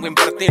me pongo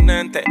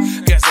impertinente.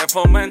 Que se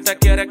fomente,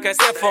 quiere que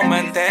se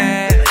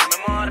fomente.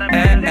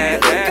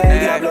 El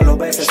diablo lo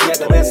bese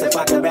 7 veces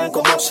pa' que vean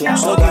cómo se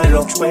ahogan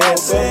los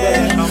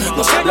peces.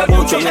 No se habla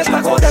mucho y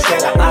esta joda que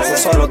la hace,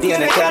 solo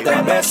tiene que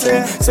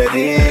atreverse.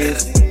 Seguir.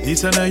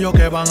 Dicen ellos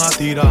que van a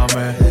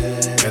tirarme,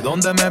 que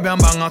donde me vean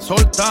van a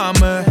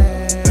soltarme.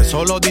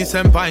 Eso lo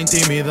dicen pa'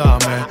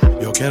 intimidarme.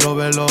 Yo quiero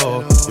verlo,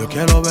 yo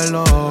quiero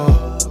verlo.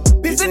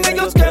 Dicen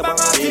ellos que van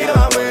a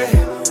tirarme,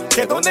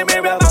 que donde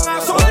me vean van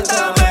a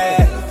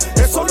soltarme.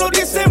 Eso lo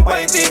dicen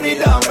pa'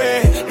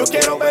 intimidarme. Yo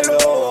quiero verlo.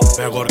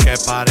 Mejor que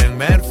paren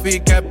Murphy,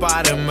 que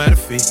paren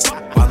Murphy.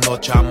 Cuando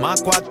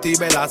chamaco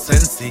active la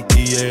sensi,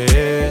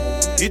 yeah.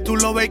 Y tú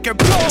lo ves que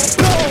blow,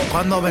 blow.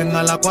 Cuando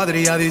venga la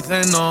cuadrilla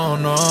dice no,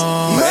 no.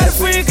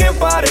 Murphy, que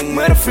paren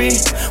Murphy.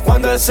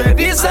 Cuando él se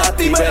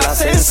desactive la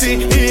sensi,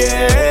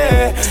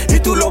 yeah. Y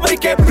tú lo ves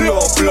que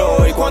blow,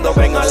 blow. Y cuando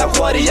venga la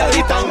cuadrilla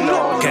gritan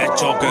no. Que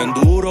choquen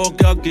duro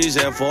que aquí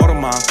se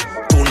forma.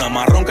 Una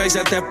marronca y se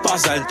te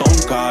pasa el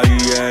tonka,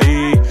 yeah.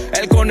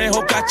 El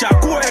conejo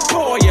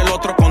cachacueco y el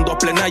otro con 2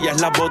 plenas y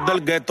es la voz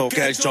del gueto.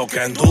 Que el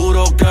choque en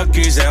duro que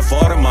aquí se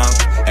forma.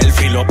 El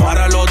filo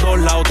para los dos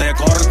lados te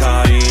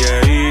corta,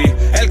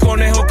 yeah. El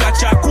conejo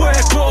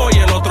cachacueco y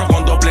el otro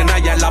con 2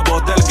 plenas y es la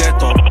voz del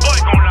gueto.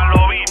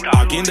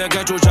 Aquí de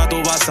que chucha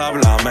tú vas a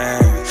hablarme.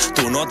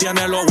 Tú no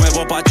tienes los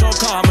huevos pa'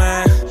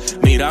 chocarme.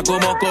 Mira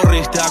cómo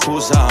corriste a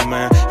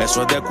acusarme.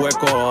 Eso es de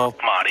cueco.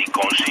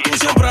 Mariconcito. Tú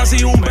siempre has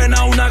sido un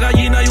venado, una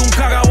gallina y un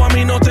cagao. A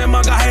mí no te me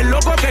hagas el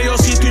loco que yo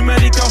sí estoy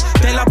medicado.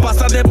 Te la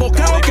pasas de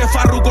bocado que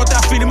Farruko te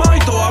ha firmado. Y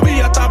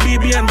todavía estás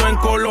viviendo en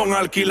Colón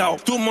alquilado.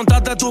 Tú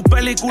montaste tu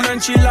película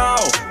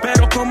enchilao.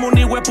 Pero como un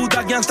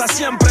hijueputa que anda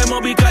siempre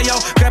moví callao.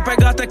 Que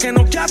pegaste que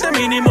no quedaste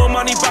mínimo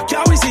mani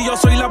paqueado. Y si yo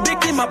soy la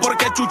víctima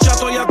porque chucha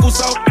estoy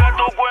acusado.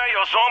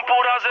 Son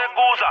puras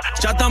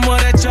excusas. Chata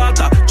muere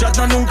chata,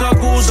 chata nunca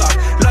acusa.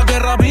 La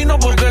guerra vino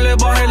porque le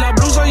bajé la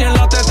blusa y en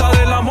la teta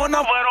de la mona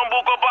fueron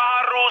buco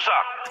paja rusa.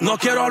 No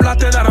quiero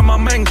hablarte de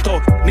armamento,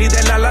 ni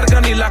de la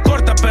larga ni la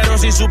corta, pero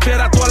si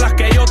supieras todas las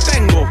que yo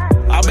tengo.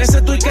 A veces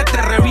estoy que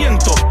te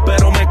reviento,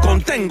 pero me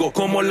contengo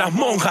como las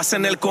monjas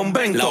en el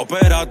convento. La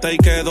operaste y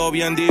quedó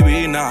bien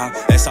divina.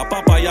 Esa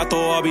papaya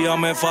todavía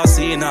me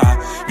fascina.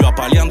 Yo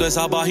apaleando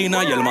esa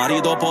vagina y el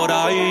marido por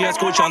ahí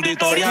escuchando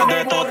historias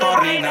de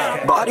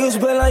Totorrina. Varios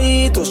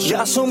veladitos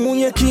ya son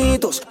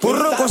muñequitos. Un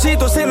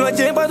roncocito se lo ha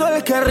llevado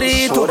al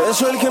carrito. Por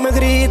eso el que me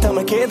grita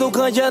me quedo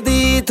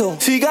calladito.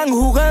 Sigan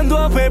jugando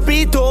a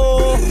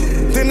Pepito.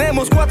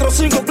 Tenemos 4 o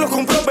 5 clubs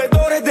con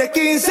proveedores de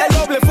 15.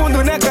 Doble fondo,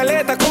 una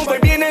caleta, compa, y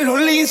vienen los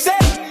linces.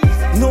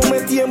 No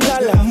me tiembla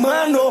la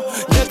mano,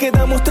 ya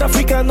quedamos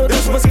traficando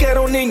después que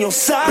era un niño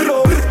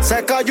sano.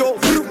 Se cayó,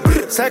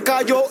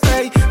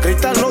 ey.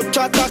 Gritan los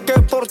chatas que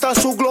porta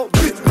su glow.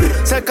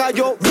 Se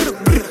cayó,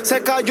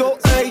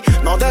 ey.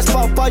 No des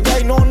papaya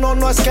y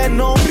no es que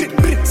no.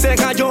 Se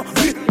cayó,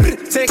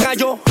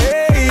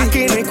 ey.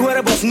 Aquí no hay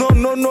cuervos, no.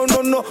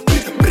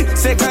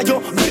 Se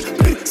cayó,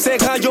 se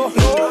cayó.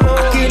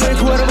 Aquí no hay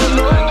cuervo,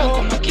 no.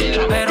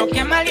 Pero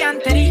qué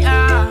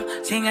maleantería,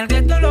 si en el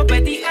gueto lo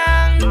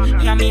pedían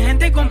y a mi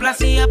gente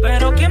complacía.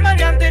 Pero qué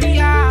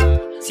maleantería,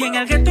 si en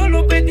el gueto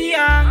lo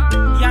pedían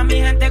y a mi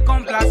gente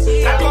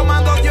complacía. El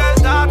comando dio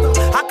el dato,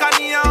 acá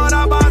ni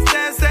ahora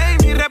abastece.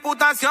 Y mi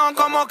reputación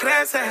como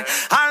crece.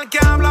 Al que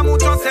habla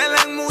mucho se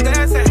le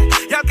enmudece.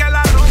 Y al que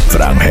la rompe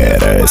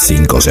Franger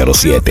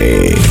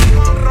 507.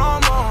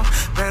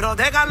 Pero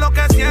dejan lo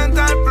que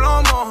sienta el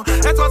plomo.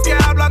 Esos que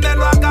hablan de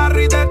lo agarro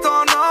y de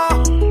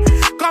tono.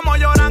 Como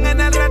lloran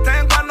en el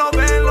retén cuando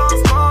ven los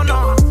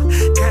monos.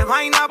 Qué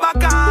vaina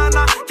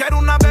bacana. Quiero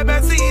una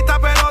bebecita,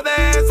 pero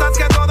de esas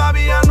que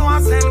todavía no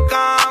hacen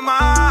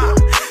cama.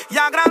 Y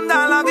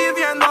agrandala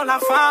viviendo la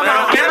fama.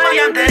 Pero qué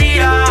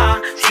maleantería,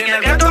 si en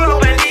el gueto lo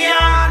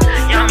pedían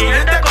y a mi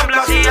gente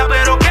complacía.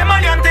 Pero qué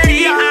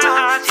maleantería,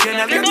 si en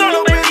el gueto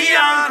lo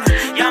pedían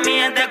y a mi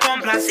gente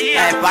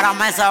complacía.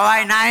 Párame esa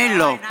vaina ahí,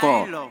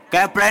 loco.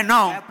 Que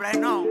pleno.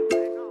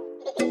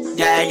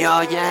 Yeah,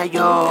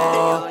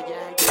 yo.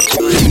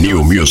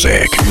 New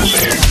Music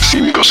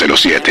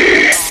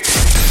 507.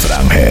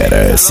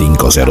 Franger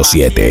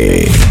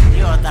 507.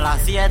 Yo te la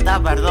sieta,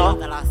 perdón.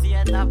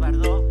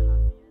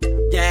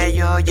 Yeah,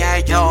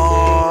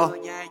 yo.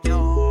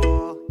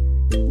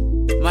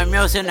 My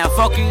music en la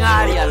fucking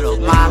área,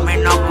 loco. Mami,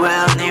 no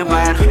puedo ni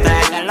verte.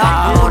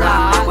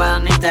 Ahora no puedo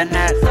ni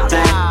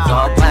tenerte.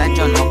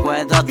 Sospecho, no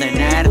puedo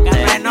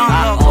tenerte.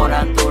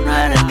 Ahora tú no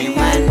eres mi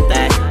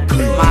mente.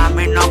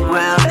 Mami, no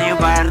puedo ni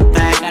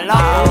verte.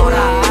 Ahora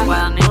no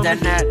puedo ni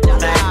tenerte.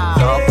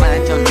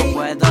 Sospecho, no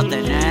puedo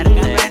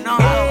tenerte.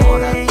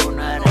 Ahora tú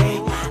no eres mi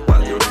mente. What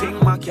do you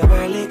think,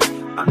 Machiavelli?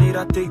 I need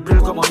a thick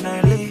girl como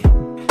Nelly.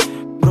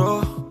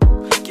 Bro,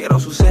 quiero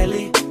su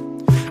celi.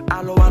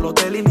 A lo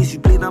hotel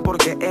indisciplina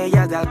porque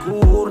ella es de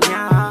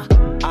Alcurnia.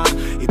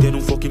 Y tiene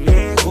un fucking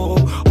ego.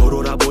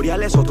 Aurora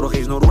boreales, otro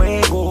gays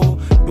noruego.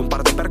 Y un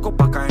par de percos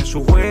pa' caer en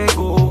su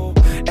juego.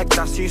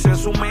 Éxtasis en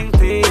su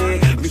mente.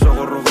 Mis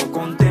ojos rojos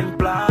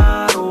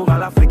contemplaron a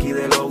la friki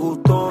de los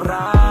gustos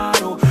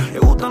raros. Le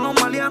gustan los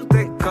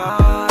maleantes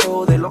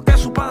caros, de lo que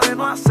su padre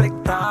no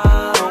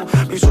aceptaron.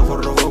 Mis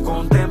ojos rojos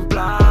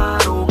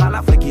contemplaron a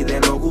la friki de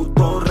los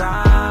gustos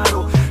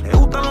raros. Le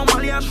gustan los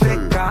maleantes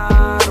caros.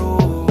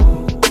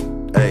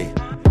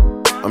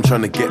 I'm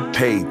trying to get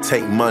paid,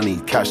 take money,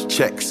 cash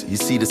checks. You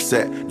see the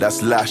set,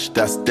 that's Lash,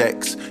 that's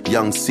Dex.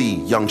 Young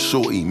C, Young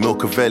Shorty,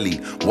 Milcavelli.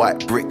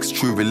 White bricks,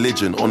 True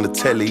Religion, on the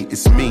telly,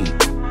 it's me.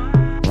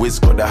 Wiz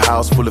got the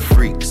house full of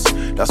freaks.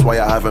 That's why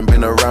I haven't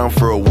been around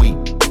for a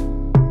week.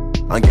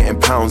 I'm getting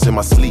pounds in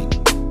my sleep.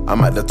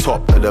 I'm at the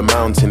top of the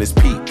mountain, it's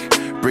peak.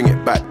 Bring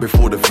it back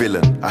before the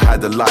villain. I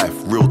had a life,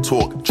 real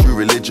talk, true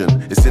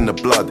religion. It's in the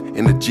blood,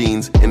 in the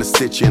jeans, in the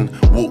stitching.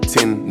 Walked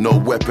in, no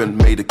weapon,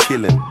 made a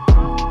killing.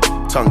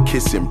 Tongue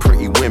kissing,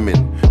 pretty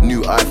women.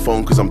 New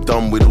iPhone cause I'm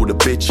done with all the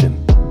bitching.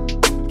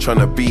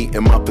 Tryna be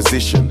in my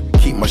position.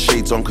 Keep my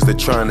shades on cause they're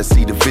trying to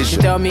see the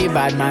vision. Tell me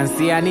bad man,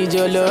 see I need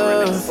your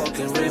love.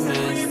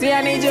 See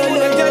I need your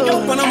love.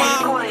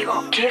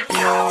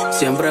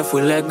 Siempre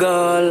fui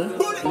legal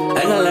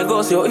en el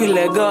negocio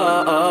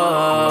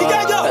ilegal.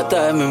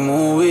 Esta es mi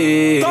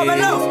movie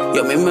y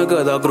a mí me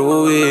queda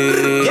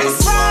groovy.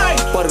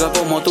 Porque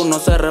como tú no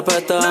se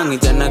respetan y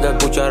tienes que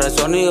escuchar el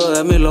sonido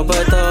de mi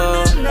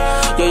lopeta.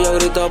 Y ella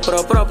grita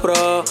pro.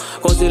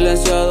 Con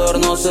silenciador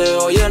no se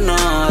oye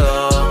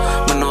nada.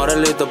 Menores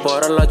listos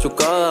para la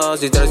chucada.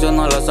 Si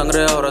traiciona la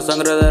sangre, ahora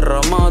sangre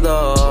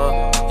derramada.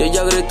 Y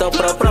ella grita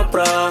pro.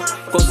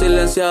 Con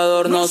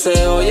silenciador no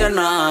se oye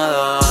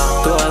nada.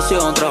 Tu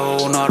acción trajo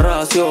una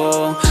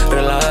ración.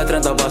 Regla de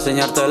 30 para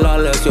enseñarte la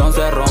lección.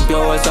 Se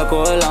rompió el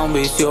saco de la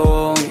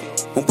ambición.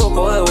 Un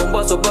poco de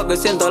bombazo pa' que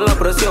sientas la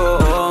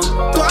presión.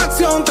 Tu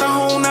acción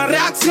trajo una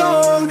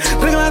reacción.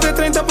 Reglas de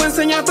 30 para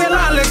enseñarte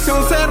la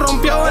lección. Se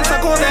rompió el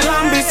saco de la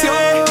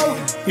ambición.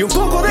 Y un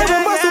poco de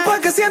bombazo pa'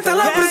 que sientas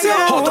la presión.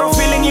 Otro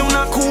feeling y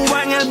una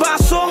cuba en el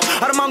vaso.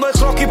 Armando el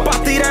croquis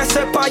pa' tirar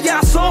ese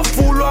payaso.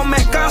 Fulo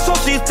me caso,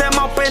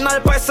 sistema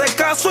penal pa' ese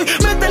caso. Y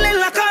métele en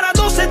la cara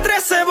 12,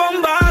 13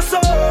 bombazos.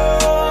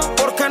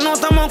 Porque no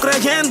estamos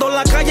creyendo,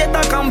 la calle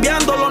está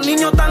cambiando, los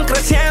niños están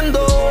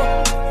creciendo.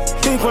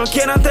 Y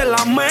cualquiera te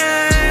la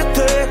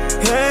mete,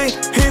 hey,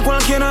 y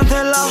cualquiera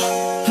te la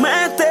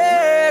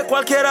mete.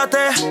 Cualquiera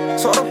te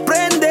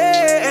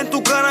sorprende en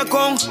tu cara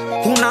con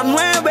una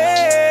 9.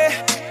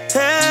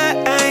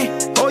 Hey,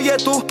 oye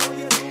tú,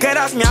 que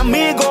eras mi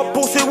amigo,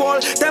 Pussy Wall,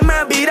 te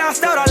me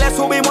viraste. Ahora le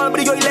subimos el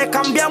brillo y le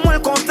cambiamos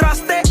el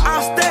contraste.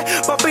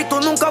 Papi, tú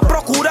nunca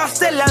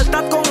procuraste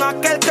lealtad con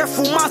aquel que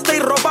fumaste y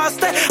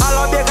robaste. A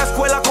la vieja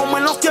escuela como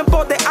en los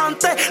tiempos de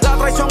antes. La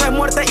traición es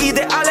muerte,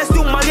 ideales de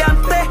un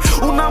maleante.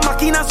 Una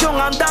maquinación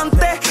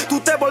andante. Tú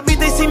te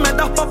volviste y si me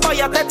das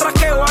papaya te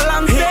traqueo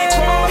adelante.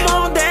 Y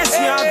como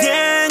decía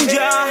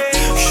Dienja,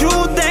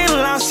 shoot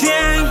en la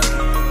 100.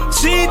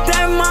 Si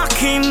te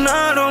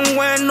maquinaron,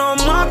 bueno,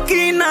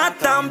 máquina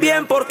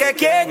también. Porque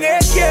 ¿quién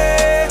es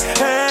quién?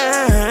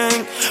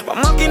 Pa'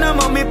 máquina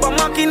mami,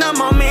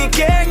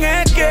 ¿quién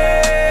es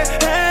quién?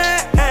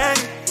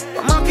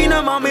 Pa'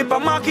 máquina mami,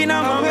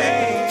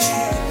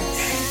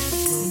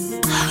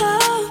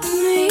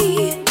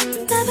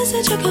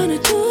 said you're gonna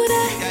do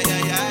that.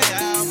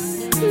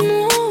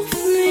 Move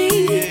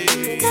me.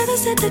 Never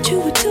said that you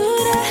would do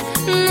that.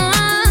 No,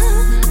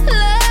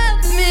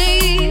 love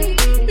me.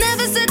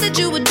 Never said that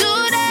you would do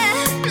that.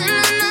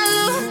 No,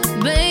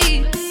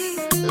 babe.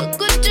 Look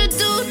what you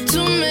do to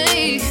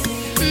me.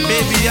 No.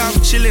 Baby,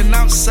 I'm chilling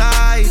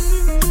outside.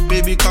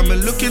 Baby, come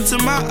and look into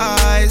my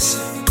eyes.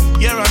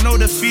 Yeah, I know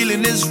the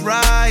feeling is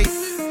right.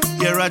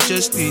 Yeah, I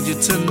just need you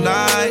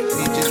tonight,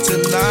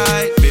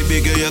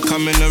 Baby girl, you're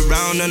coming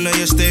around, I know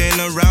you're staying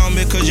around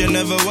because you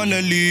never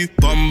wanna leave.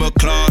 Bumble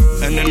clock,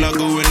 and then I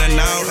go in and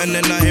out, and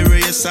then I hear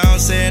your sound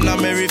saying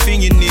I'm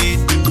everything you need.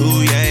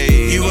 Ooh yeah,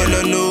 you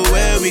wanna know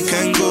where we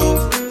can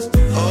go,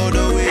 all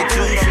the way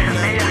to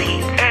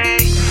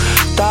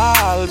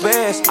Tal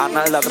vez a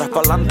nada atrás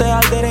pa'lante,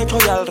 al derecho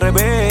y al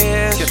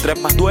revés. Si entre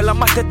más duela,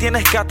 más te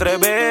tienes que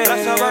atrever.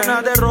 La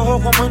sabana de rojo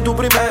como en tu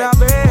primera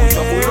vez.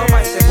 Yo juro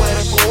pa' ese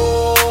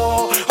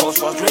cuerpo.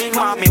 Also drink,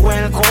 mami,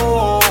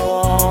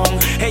 welcome.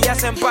 Ella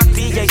se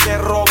empastilla y se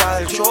roba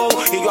el show.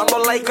 Y yo ando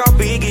like a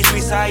Biggie,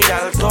 suicide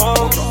al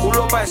top. Yo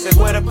culo pa' ese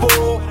cuerpo.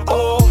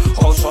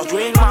 Also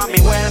drink,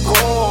 mami,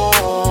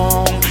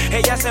 welcome.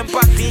 Ella se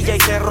empastilla y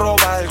se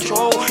roba el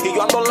show. Y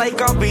yo ando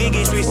like a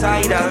Biggie,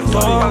 suicide al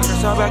top.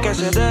 Se sabe a qué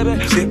se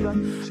debe. Sí.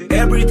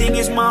 Everything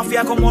is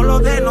mafia como lo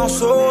de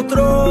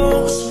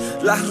nosotros.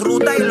 La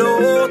ruta y lo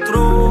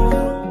otro.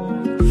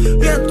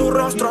 Y en tu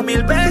rostro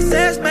 1000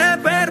 veces me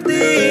perdí.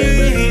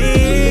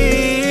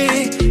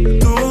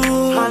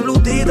 Tú,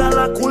 aludida,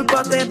 la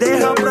culpa te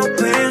deja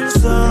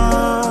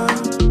propensa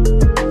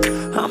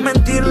a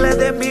mentirle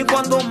de mí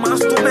cuando más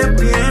tú me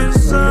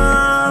piensas.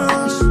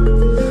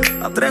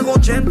 A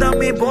 380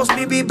 mi voz,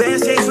 mi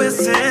vivencia y su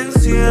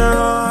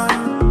esencia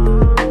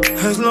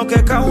es lo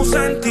que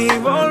causa en ti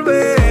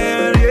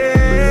volver,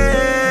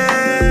 yeah.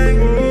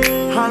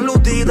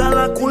 Aludida,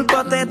 la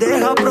culpa te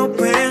deja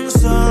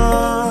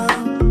propensa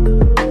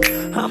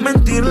a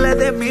mentirle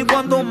de mí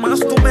cuando más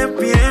tú me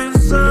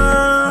piensas.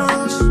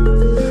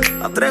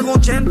 A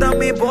 380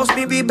 mi voz,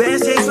 mi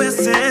vivencia y su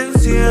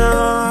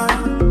esencia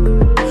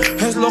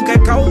es lo que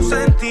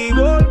causa en ti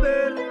volver.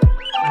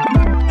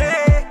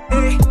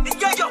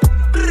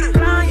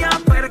 Playa,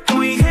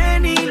 Perco y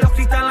Geni, los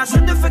cristales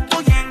haciendo efecto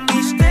y en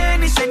mis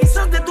tenis,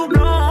 cenizas de tu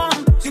blog.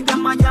 Sin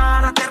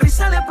desmayar,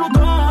 aterriza de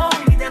Plutón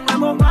y de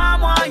nuevo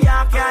vamos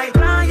allá que hay.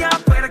 Playa,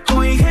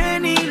 Perco y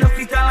Geni, los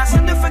cristales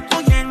haciendo efecto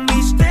y en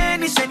mis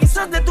tenis,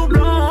 cenizas de tu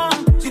blog.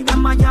 Sin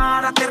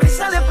desmayar,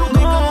 aterriza de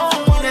Plutón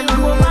y de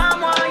nuevo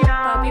vamos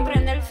allá. Papi,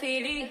 prende el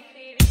fili.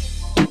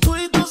 Tú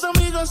y tus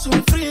amigas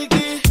son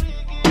friki,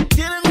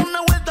 quieren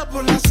una vuelta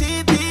por la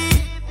city.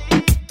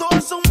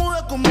 Todas son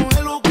mudas como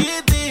Hello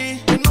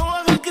Kitty. Que no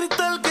baja el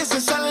cristal que se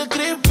sale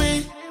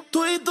creepy.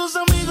 Tú y tus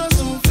amigas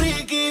son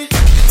friki.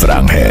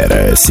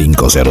 Franger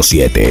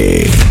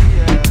 507.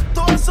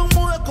 Todas son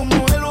mudas como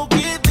Hello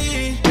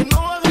Kitty. Que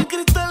no baja el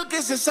cristal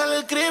que se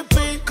sale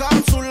creepy.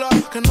 Cápsula,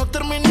 que no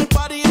termine el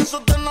party, eso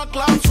te una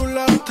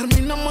cláusula.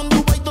 Terminamos en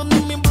Dubai donde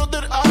mi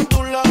brother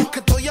Abdullah. Que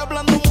estoy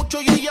hablando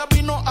mucho y ella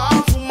vino a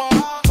fumar,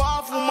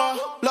 pa' fumar.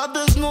 La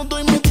desnudo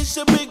y me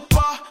dice Big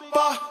Pa.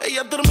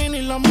 Ella termina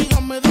y la amiga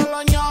me da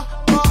la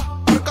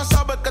ñapa. Porque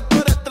sabe que tú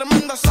eres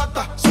tremenda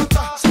sata.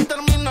 Se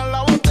termina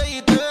la botella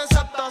y te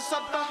desata.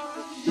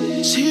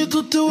 Si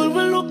tú te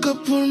vuelves loca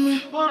por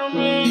mí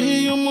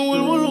y yo me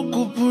vuelvo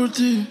loco por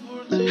ti,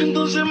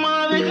 entonces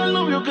más deja el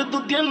novio que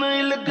tú tienes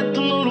y dile que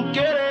tú no lo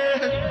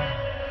quieres.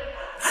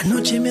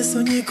 Anoche me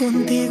soñé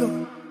contigo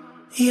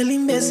y el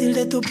imbécil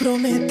de tu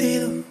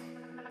prometido.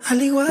 Al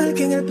igual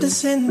que en el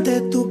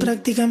presente, tú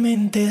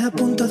prácticamente a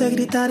punto de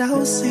gritar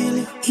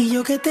auxilio. Y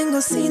yo que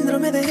tengo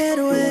síndrome de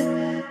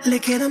héroe, le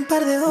quedan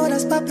par de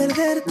horas pa'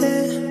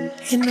 perderte.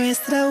 En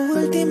nuestra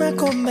última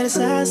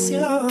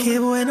conversación, qué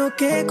bueno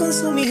que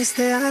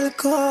consumiste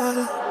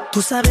alcohol.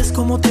 Tú sabes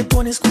cómo te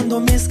pones cuando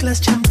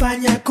mezclas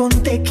champaña con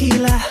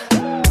tequila,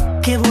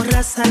 que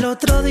borras al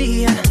otro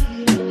día,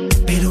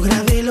 pero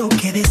grabé lo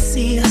que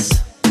decías.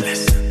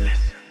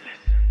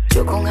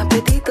 Yo con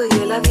apetito y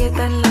él a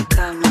dieta en la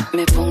cama.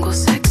 Me pongo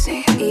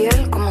sexy y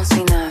él como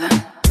si nada.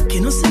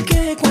 Que no sé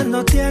qué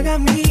cuando te haga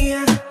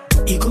mía.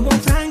 Y como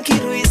Frankie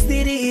Ruiz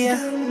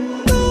diría,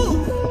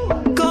 tú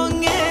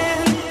con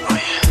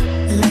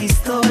él, la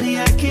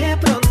historia que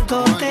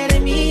pronto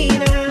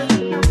termina.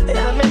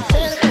 Déjame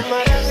ser tu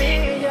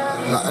maravilla.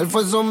 La él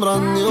fue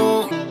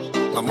sombrando,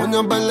 la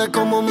moña verde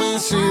como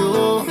mis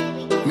hijos.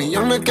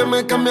 Millones que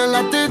me cambian la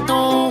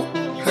actitud.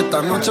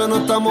 Esta noche no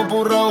estamos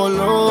por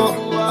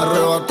revolver.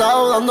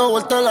 Arrebatado dando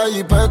vueltas en la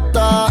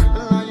jipeta.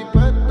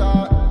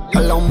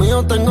 Al lado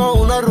mío tengo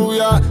una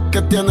rubia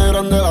que tiene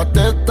grande la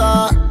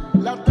testa.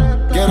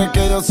 Quiere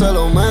que yo se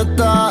lo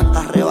meta.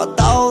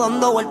 Arrebatado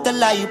dando vueltas en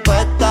la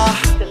jipeta.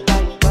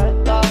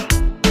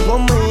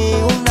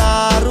 Conmigo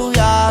una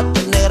rubia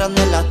tiene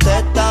grande la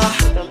testa.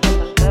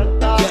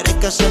 Quiere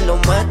que se lo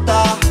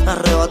meta.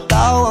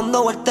 Arrebatado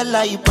dando vueltas en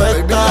la jipeta.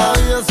 Baby, la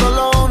vida es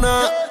solo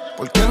una.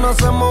 ¿Por qué no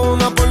hacemos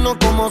una porno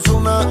como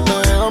Zuna?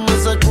 Déjame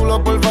ese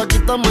culo, porfa,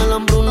 quítame la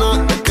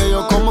hambruna. Es que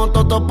yo como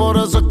toto, por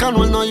eso es que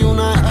Anuel no hay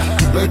una.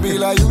 Baby,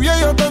 la lluvia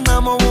y yo te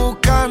andamos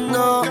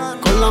buscando.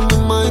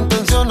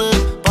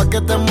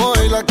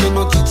 La que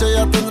no chicha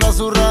ya tendrá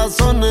sus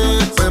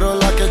razones, pero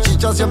la que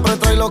chicha siempre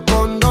trae los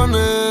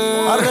condones.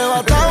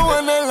 Arrebatado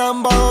en el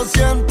Lamba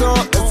 200,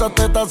 esas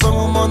tetas son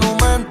un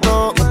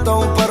monumento.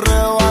 Esto es un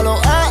perreo a los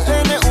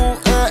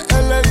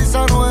A-N-U-E-L, dice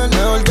Anuel.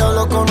 Mejor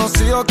diablo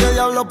conocido que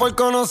diablo por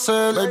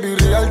conocer. Baby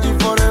Real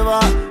G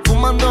Forever,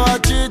 fumando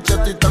a chicha.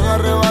 Estoy tan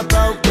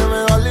arrebatado que me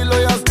da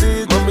Lilo y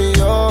Stitch. Mami,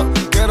 yo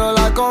quiero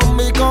la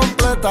combi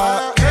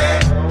completa.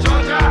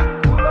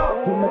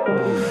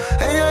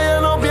 Ella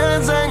ya no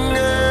piensa en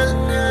él,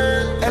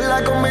 él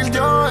la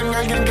convirtió en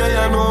alguien que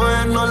ya no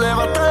es. No le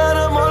va a tener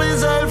amor y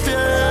ser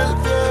fiel.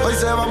 Hoy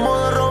se va a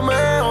modo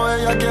Romeo,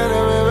 ella quiere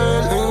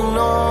beber y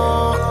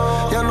no,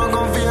 ya no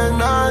confía en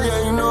nadie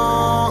y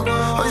no.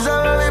 Hoy se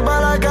bebe y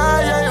para la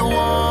calle y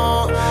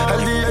wow,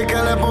 el DJ que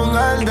le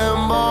ponga el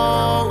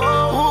dembow.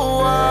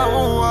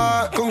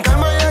 Con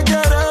calma ella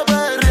quiere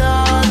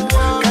perrear,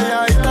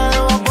 calladita de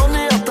Bad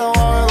y hasta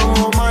abajo de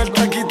Don Omar.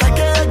 Taquita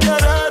que ella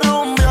quiere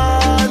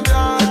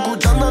rumbear,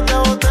 escuchándote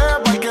boté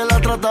pa' que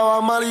la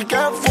trataba mal y que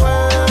fue.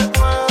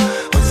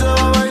 Hoy se va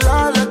a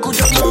bailar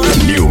escuchando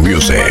New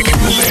Music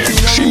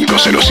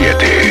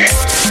 507.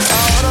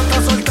 Ahora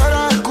está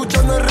soltera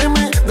escuchando el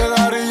remix de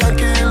Daddy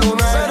Yankee y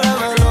Luna. Se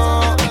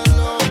reveló,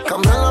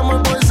 cambió el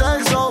amor por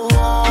sexo,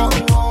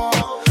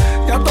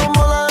 ya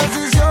tomó la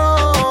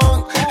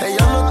decisión.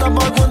 Ella no está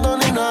pa' cuento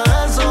ni nada de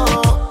eso,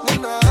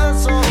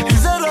 y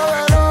se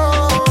reveló,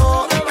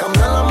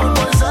 cambió el amor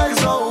por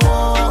sexo,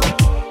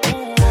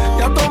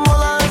 ya tomó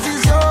la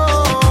decisión.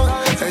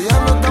 Ella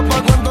no está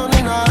pa' cuento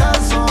ni nada de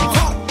eso.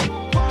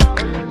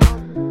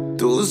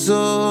 Tus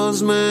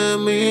ojos me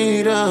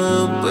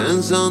miran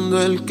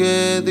pensando el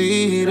que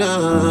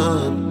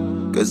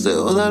dirán, que se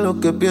joda lo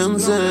que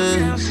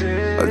piensen.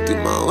 A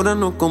última hora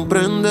no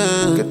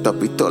comprenden que esta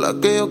pistola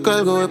que yo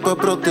cargo es pa'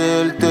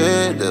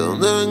 protegerte. De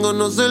donde vengo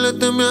no se le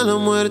teme a la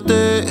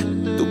muerte.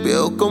 Tus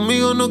viejos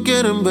conmigo no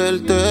quieren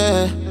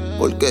verte,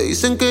 porque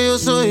dicen que yo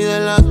soy de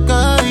la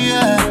calle.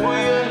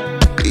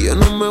 Y yo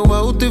no me voy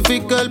a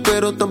justificar,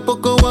 pero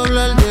tampoco voy a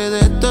hablar de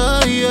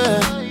detalles.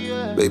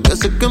 Baby,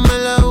 sé que me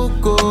la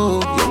busco,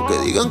 y aunque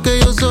digan que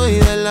yo soy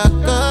de la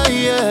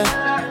calle,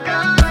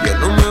 yo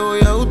no me voy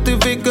a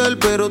justificar,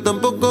 pero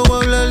tampoco voy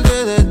a hablar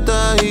de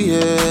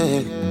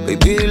detalles. Baby,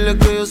 dile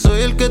que yo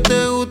soy el que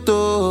te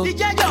gustó.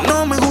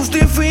 No me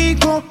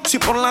justifico si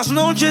por las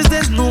noches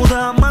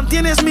desnuda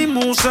mantienes mi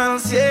musa al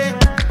 100.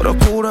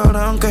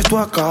 Procurarán que esto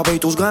acabe y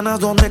tus ganas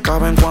donde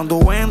caben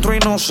cuando entro y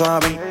no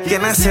saben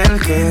quién es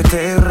el que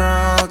te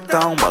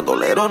rapta. Un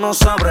bandolero no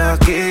sabrá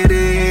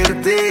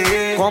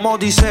quererte. Como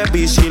dice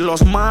Bici,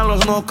 los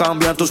malos no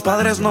cambian, tus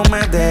padres no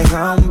me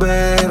dejan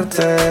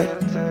verte.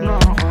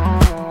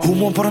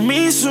 Humo por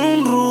mi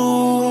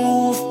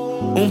sunroof,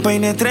 un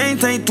peine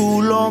 30 y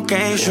tu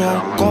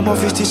location. Como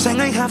 50 Cent,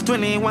 I have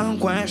 21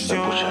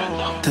 questions.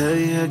 Te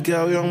dije que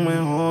habían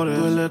mejores.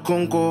 Duele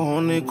con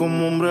cojones y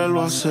como hombre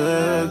lo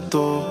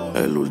acepto.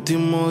 El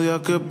último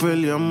día que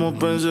peleamos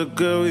pensé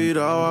que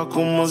viraba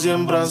como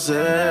siempre has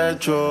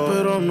hecho.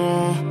 Pero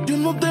no, yo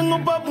no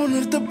tengo pa'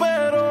 ponerte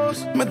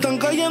peros. Me están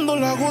cayendo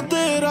las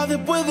goteras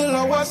después del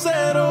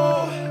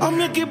aguacero. A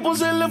mi equipo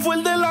se le fue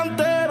el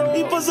delantero.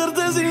 Y pa'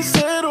 serte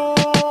sincero,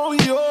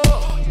 yo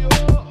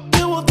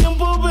llevo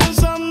tiempo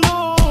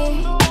pensando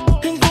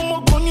en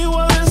cómo coño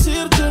iba a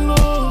decírtelo.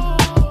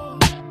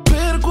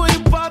 Perco y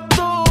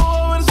pato,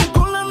 a ver si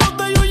con la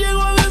nota yo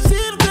llego a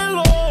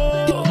decírtelo.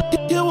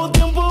 Llevo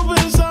tiempo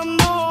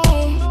pensando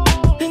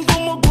en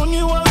cómo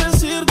coño iba a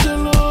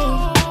decírtelo.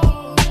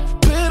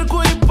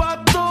 Perco y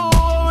pato,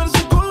 a ver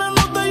si con la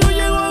nota yo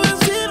llego a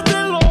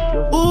decírtelo.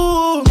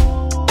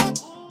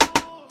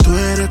 Tú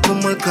eres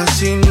como el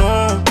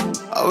casino,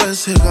 a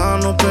veces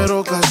gano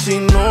pero casi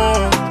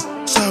no.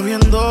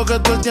 Sabiendo que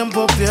todo el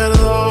tiempo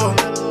pierdo,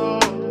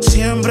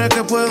 siempre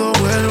que puedo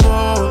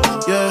vuelvo,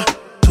 yeah.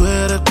 Tú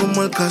eres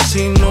como el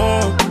casino,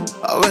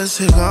 a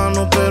veces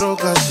gano pero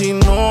casi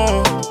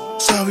no.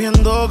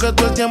 Sabiendo que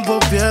todo el tiempo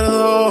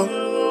pierdo,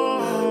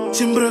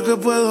 siempre que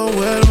puedo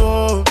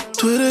vuelvo.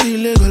 Tú eres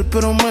ilegal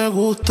pero me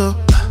gusta,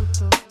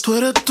 tú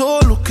eres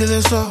todo lo que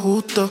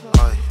desajusta.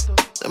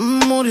 De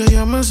memoria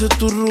ya me sé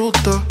tu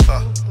ruta,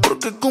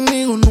 porque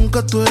conmigo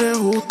nunca tú eres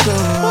justa.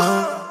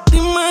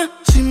 Dime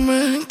si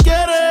me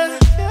quieres,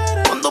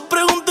 cuando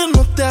preguntes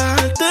no te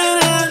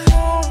alteres.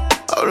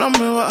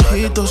 Háblame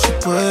bajito si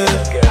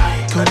puedes, que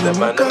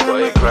nunca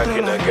me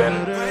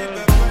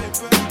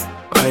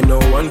I know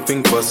one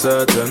thing for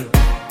certain,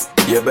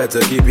 you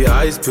better keep your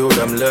eyes peeled,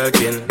 I'm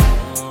lurking.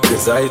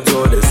 Cause I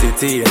told the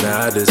city in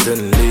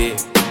Addison Lee,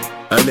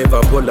 and if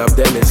I pull up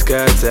then it's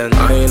curtain.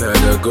 I ain't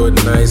had a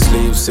good night's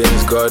sleep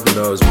since God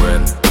knows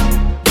when.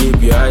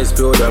 Keep your eyes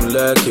peeled, I'm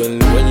lurking.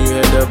 When you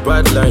hear the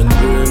bad line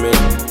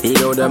booming, you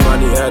know the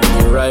money had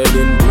me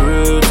riding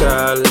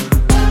brutal.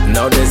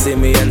 Now they see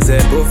me and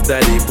say boof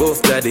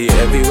daddy.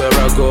 Everywhere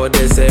I go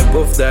they say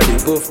boof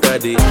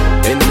daddy.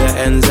 In the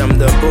ends I'm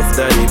the boof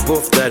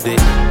daddy.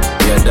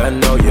 You're done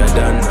now.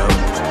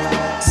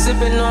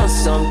 Sipping on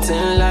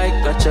something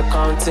like got your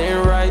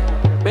counting right.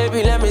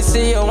 Baby, let me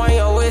see you on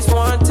your waist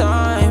one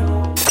time.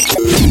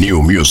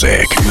 New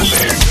Music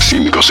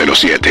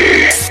 507.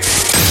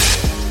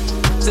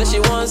 Say she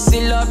wants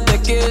to love the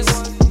kiss.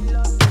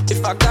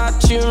 If I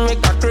got you,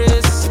 make a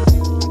Chris.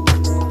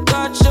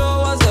 God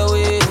show us the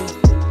way.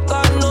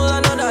 God knows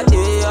another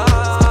day.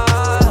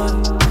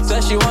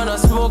 Say she wanna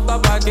smoke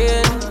up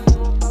again.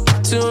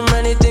 Too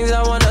many things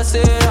I wanna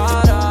say.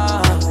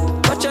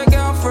 But your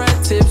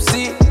girlfriend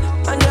tipsy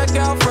and your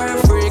girlfriend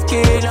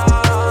freaking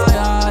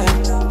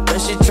out. And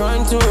she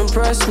trying to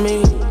impress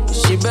me.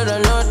 She better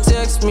not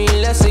text me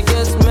unless it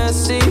gets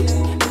messy.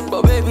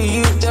 But baby,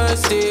 you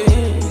thirsty,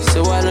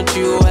 so why don't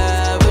you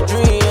have a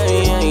dream?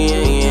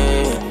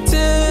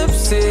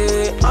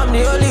 Tipsy, I'm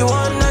the only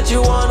one that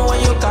you want when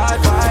you got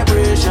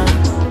vibration.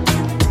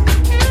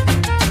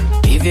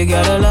 If you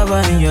got a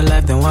lover in your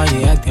life, then why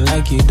you acting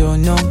like you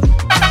don't know?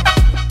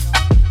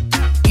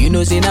 You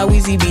know, say now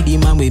Weezy be the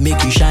man, we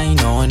make you shine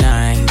all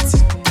night.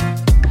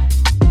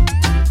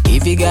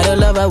 If you got a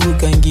lover who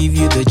can give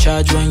you the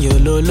charge when you're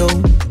low.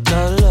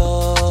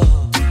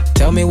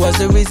 Tell me what's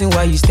the reason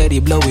why you steady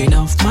blowing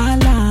off my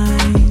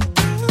line?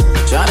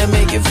 Tryna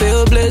make you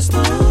feel blessed.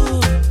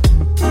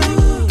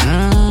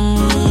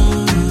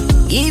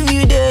 Give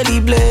you daily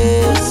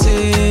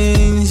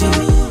blessings.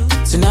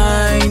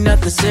 Tonight,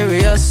 nothing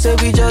serious, so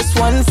we just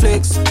one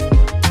flex.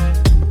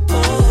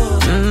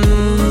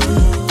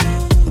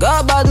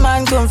 Got bad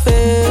man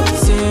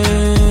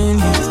confessing.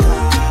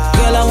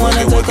 Girl, I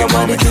wanna talk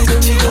about the things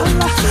that we do.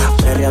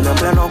 Perreando en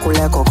pleno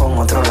culeco con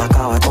otro la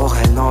acaba de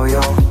coger el novio.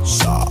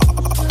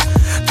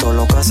 Todo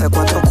lo que hace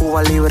 4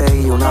 cubas libres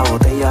y una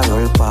botella de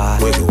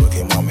Olpar. Es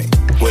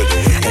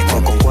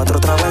que con 4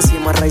 tragos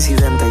encima el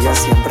residente ya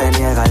siempre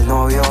niega el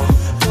novio.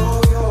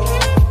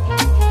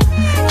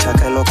 Ya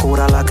que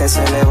locura la que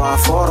se le va a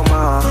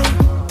formar.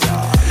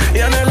 Y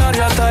en el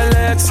área está el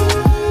ex.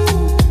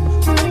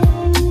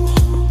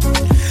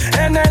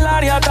 En el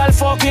área está el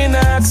fucking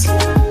ex.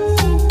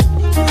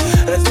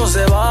 Esto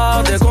se va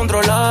a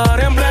descontrolar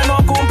en pleno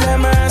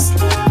cumplemes.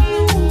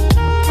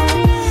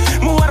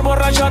 Mujer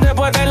borracha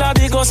después de la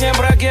disco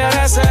siempre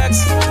quiere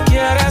sex.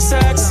 Quiere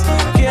sex,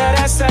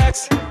 quiere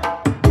sex.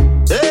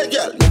 Hey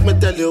girl, make me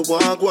tell you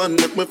what one.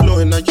 Make me flow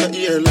in your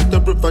ear like the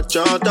river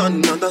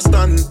Jordan.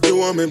 Understand, you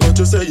want me but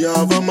you say you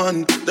have a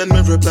man. Then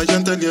me reply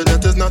and tell you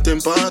that is not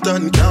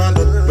important. Can't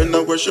let me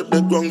not worship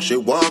the ground she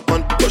walk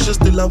on. But she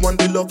still I want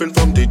the loving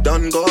from the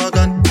Don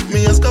Gorgon.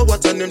 Me ask her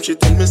what's her name, she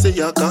tell me say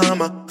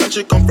Yakama. And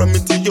she come from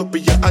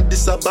Ethiopia,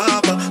 Addis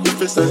Ababa.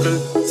 If you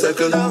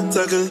circle down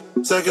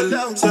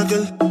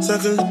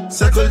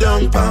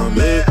for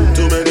me.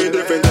 Too many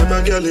different type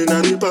of girl in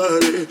the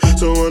party.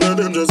 So one of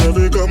them just have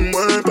to come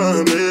wine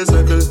for me.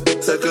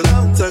 Circle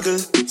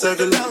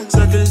down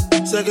for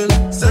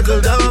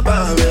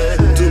me.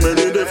 Too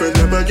many different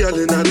type of girl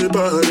in the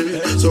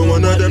party. So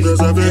one of them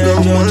just have to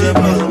come wine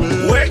for me.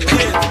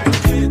 Wicked,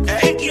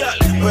 hey girl,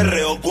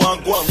 perreo guan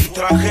guan.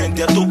 Trae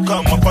gente a tu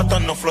cama,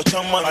 patando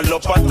flochaman. A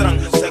los patrán,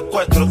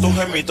 secuestro, tus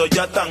gemitos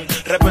ya están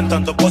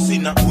reventando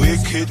cocina.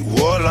 Wicked,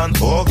 Walland,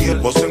 Ogiel.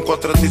 Vos en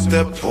 4 a ti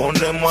te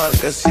pone mal.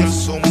 Que si el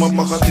suma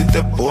baja a ti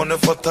te pone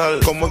fatal.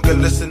 Como que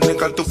le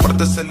senegal tu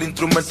parte es el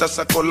instrumental.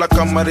 Saco la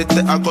cámara y te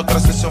hago otra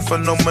sesión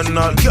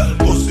fenomenal. Girl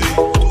pussy,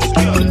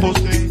 girl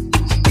pussy.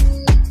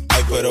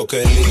 Ay, pero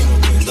qué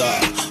linda.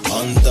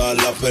 Anda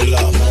la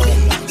pela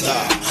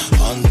monta.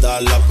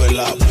 Anda la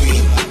pela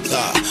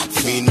pinta.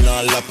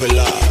 Fina la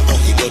pela.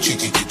 Ojito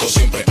chiquitito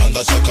siempre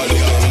anda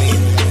sacarle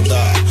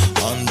linda.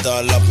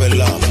 Anda la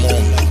pela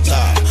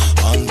monta.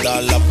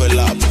 Anda la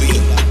pela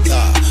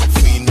pinta.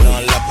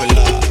 Fina la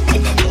pela.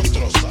 Anda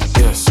monstruosa.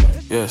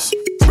 Yes.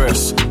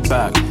 Breast,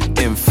 back,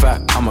 in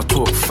fact, I'ma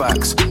talk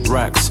facts,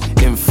 racks,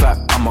 in fact,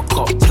 I'ma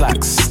cop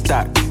plaques,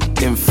 stack,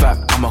 in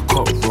fact, I'ma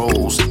cop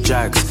rolls,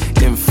 jags,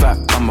 in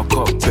fact, I'ma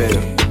cop beer.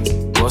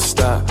 What's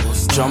that?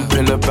 Jump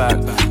in the back,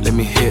 let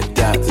me hit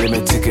that, let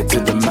me take it to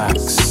the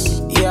max.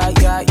 Yeah.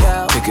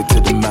 Take it to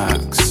the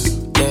max.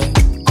 Yeah.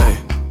 Hey.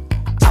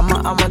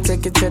 I'ma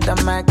take it to the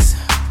max.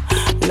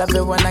 Love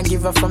it when I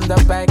give her from the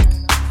back.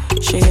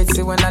 She hates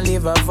it when I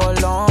leave her for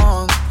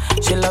long.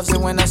 She loves it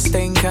when I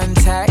stay in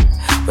contact.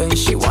 When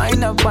she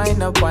wind up, yeah.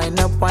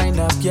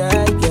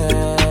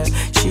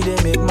 She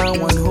didn't make my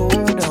one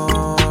hold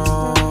on.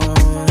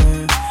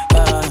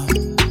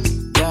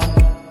 Yeah.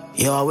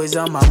 You're always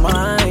on my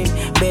mind,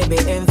 baby,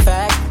 in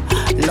fact.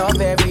 Love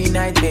every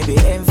night, baby,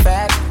 in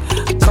fact.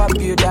 Cop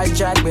you that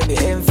jack, baby,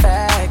 in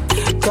fact.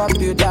 Cop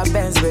you that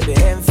Benz, baby,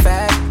 in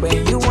fact.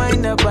 When you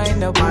wind up,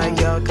 my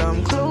girl,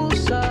 come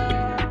closer.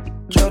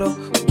 Choro,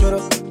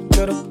 choro,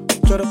 choro,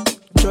 choro,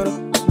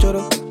 choro,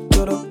 choro,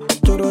 choro,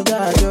 choro,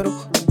 ya, choro,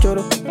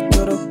 choro,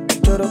 choro,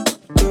 choro,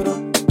 choro,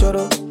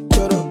 choro,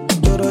 choro,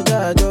 choro, ya,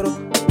 choro,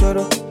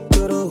 choro,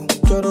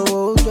 choro,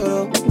 choro,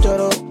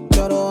 choro,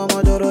 choro, I'm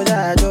a choro, ya,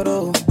 choro.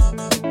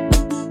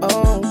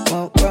 Oh,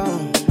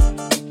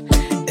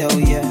 hell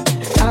yeah.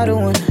 I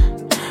don't wanna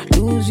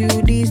lose you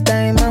this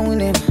time, I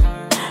win it.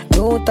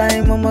 No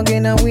time, I'm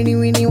gonna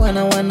winnie,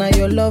 wanna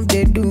your love,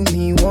 they do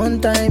me one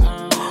time.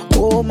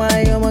 Oh my,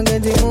 I'm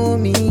getting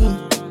on me.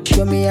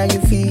 Show me how you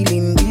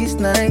feeling this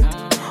night.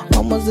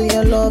 Almost say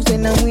your love, say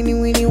now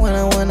winnie,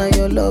 wanna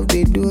your love,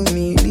 they do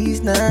me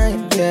this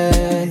night,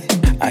 yeah.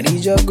 I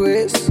need your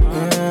grace,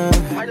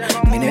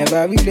 me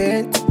never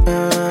relent,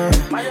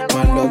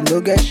 my love no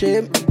get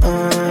shame,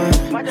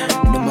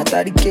 no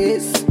matter the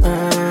case,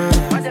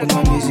 but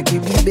my music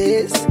give me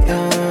bass,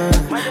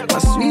 my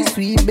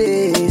sweet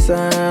bass, so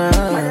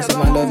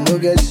my love no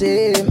get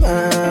shame,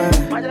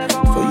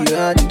 for you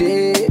all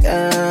day,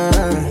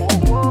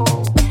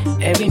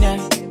 every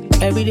night,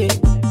 every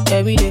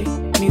day,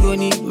 me gon'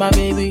 need my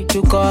baby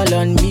to call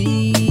on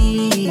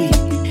me,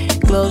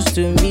 close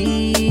to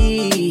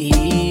me,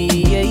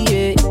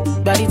 yeah.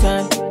 By the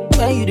time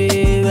when you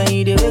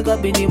dey wake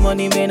up in the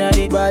morning, man, I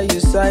dey buy you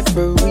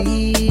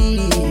cyphery,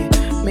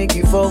 make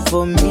you fall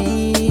for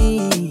me.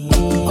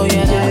 Oh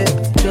yeah,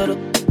 joro,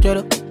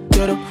 ja,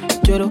 joro,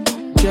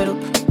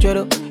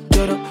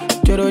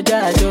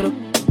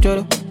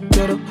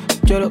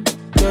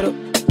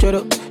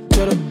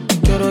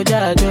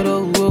 ja, joro,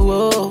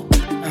 whoa.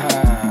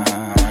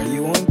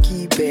 You won't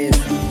keep it.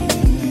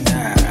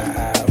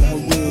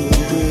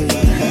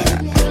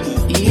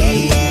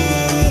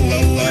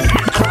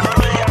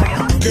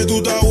 Que tú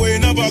estás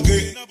buena pa'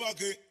 qué.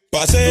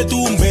 Pase tu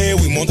un beo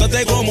y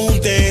montate como un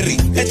terry.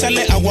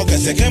 Échale agua que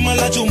se quema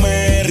la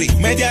chumerri.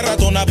 Media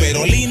ratona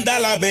pero linda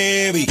la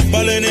baby.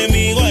 Para el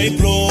enemigo hay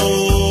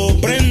flow.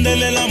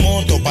 Préndele la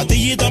moto,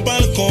 patillita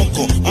pa'l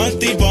coco.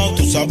 Antipao,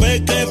 tú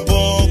sabes que es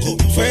poco.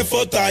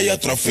 Fefo talla,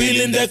 otro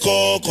feeling de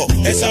coco.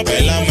 Esa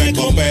vela me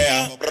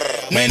copea.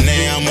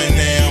 Menea.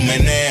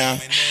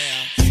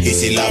 Y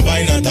si la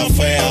vaina está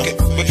fea,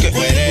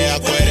 cuerea.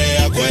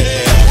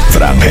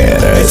 Franger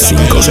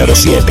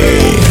 507.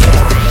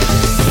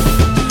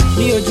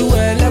 Me or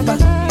Joel,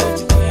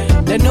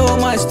 they know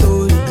my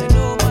story.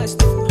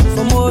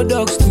 From old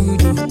dog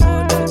studio,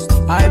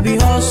 I be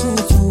hustle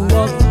to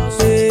work.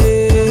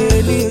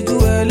 Say, me or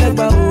Joel,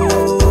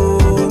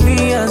 oh,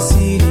 me and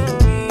City.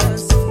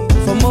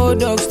 From old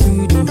dog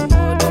studio,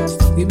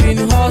 we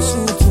been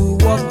hustle to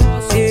work.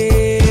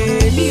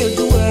 Say, me or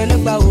Joel,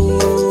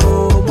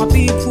 oh, my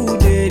people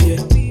dead,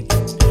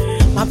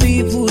 my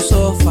people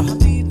suffer.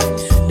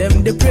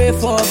 Them they pray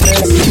for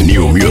blessing.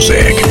 New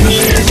Music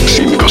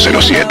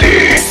 507.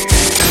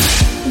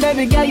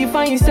 Baby girl, you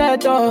find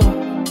yourself, oh.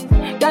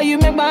 Girl, you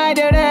make my head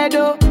red,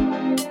 oh.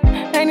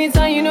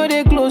 Anytime you know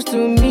they close to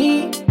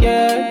me,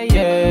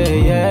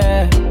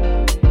 yeah.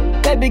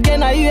 Baby girl,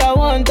 now you I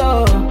want,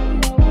 oh.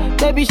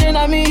 Baby, shey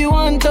na me you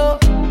want, oh.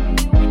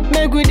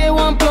 Make we dey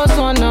 1 +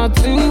 1 or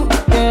 2,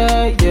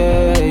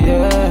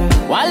 yeah.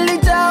 1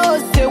 liter, oh,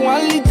 say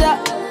 1 liter.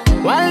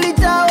 1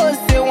 liter, oh,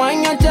 say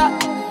 1 yacha.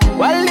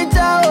 1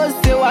 liter, oh,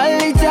 say 1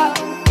 liter.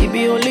 It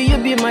be only you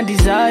be my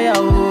desire,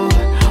 oh.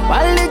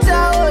 1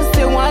 liter, oh,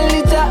 say 1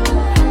 liter.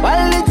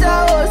 1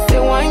 liter, oh, say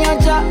 1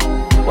 yacha.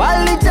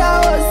 1 liter,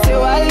 oh, say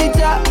 1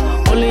 liter.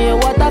 Only your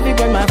water fi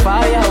burn my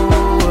fire, oh.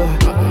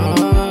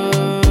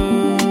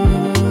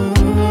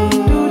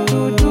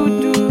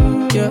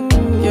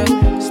 Yeah.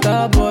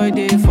 Star boy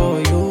day for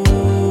you.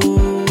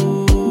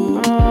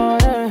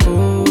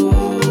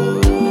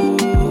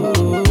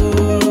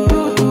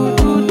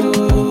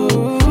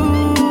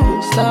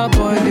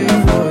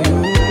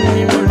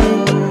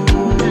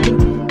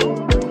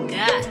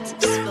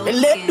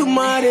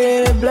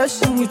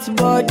 Bless you with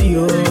body,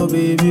 oh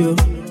baby, oh.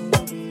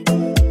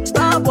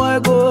 Starboy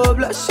go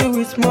bless you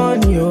with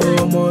money,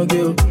 oh my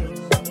girl.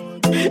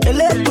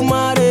 Let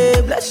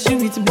tomorrow bless you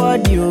with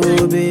body,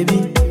 oh baby.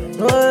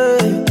 Oh,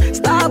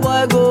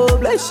 Starboy go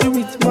bless you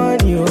with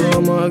money,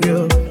 oh my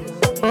girl.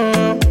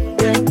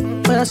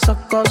 Yeah,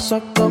 suck up,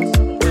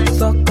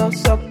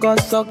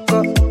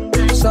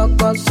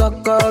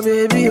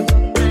 baby.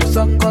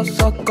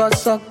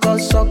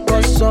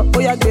 Suck. Oh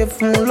yeah, give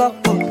him lock.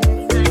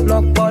 Yo,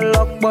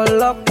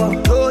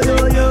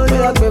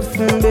 I be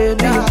from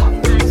baby.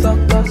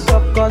 Suck.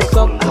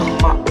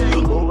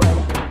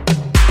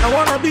 I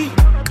wanna be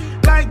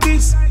like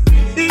this.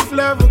 If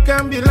love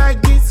can be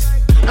like this,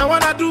 I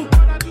wanna do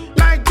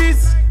like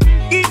this.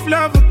 If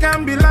love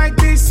can be like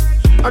this,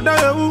 I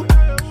don't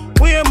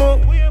we are more.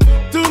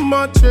 Too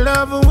much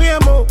love, we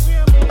are more.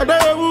 I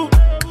don't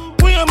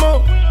we are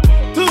more.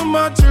 Too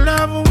much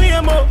love, we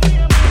are more.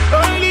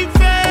 Only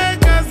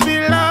fakers be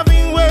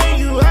loving when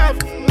you have.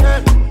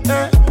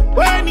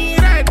 When he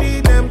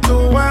ready, them to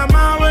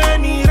wama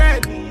when he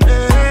ready.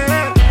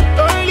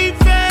 Only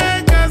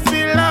fakers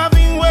be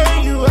loving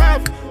when you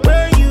have.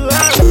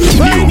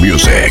 New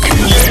Music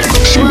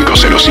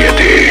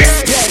 507.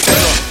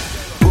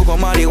 Busco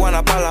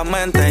marihuana para la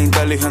mente,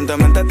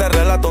 inteligentemente te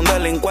relato un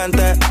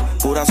delincuente.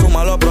 Pura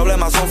suma, los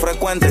problemas son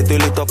frecuentes. Estoy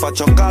listo pa'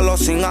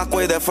 chocarlos sin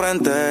asco y de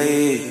frente.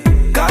 Y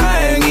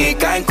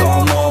caen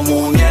como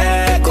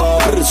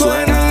muñecos.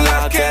 Suenan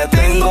las que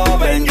tengo,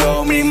 ven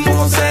yo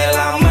mismo se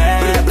la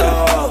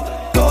meto.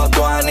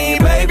 Totuani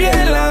baby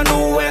en la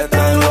nube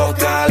están los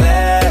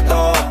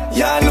caletos.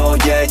 Ya los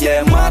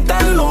yeyes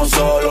matan, no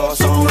solo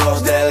son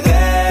los del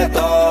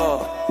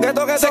gueto.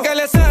 Gueto que sé que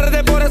les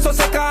arde, por eso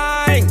se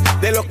caen.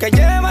 De los que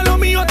llevan lo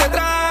mío te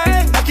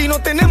traen. Aquí no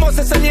tenemos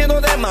ese miedo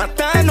de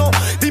matarnos.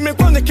 Dime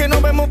cuándo es que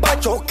nos vemos pa'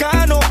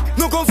 chocarnos.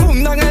 No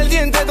confundan el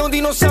diente de un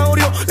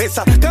dinosaurio. Le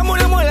sacamos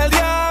la muela al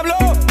diablo.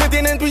 Me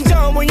tienen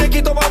pinchado,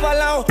 muñequito pa'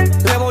 balao.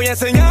 Le voy a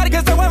enseñar que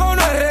este juego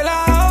no es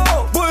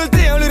relajo.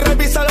 Voltealo y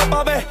revísalo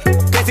pa' ver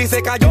que si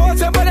se cayó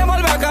se puede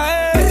volver a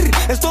caer.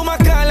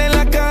 Estomacal en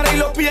la cara y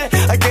los pies.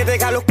 Hay que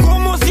dejarlo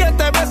como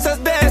 7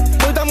 veces de.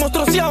 Estoy tan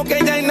monstruoseado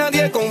que ya en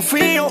nadie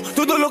confío.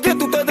 Todo lo que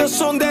tú te des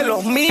son de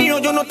los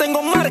míos. Yo no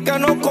tengo marca,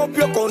 no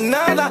copio con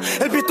nada.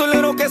 El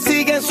pistolero que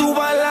sigue en su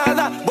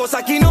balada. Vos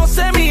aquí no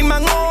se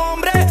miman,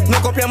 hombre.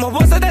 No copiamos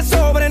voces de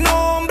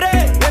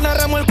sobrenombre. Le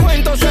narramos el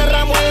cuento,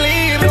 cerramos el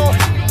libro.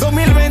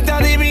 2020,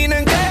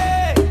 adivinen qué.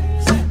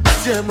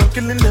 I'm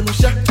killing them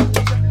shot.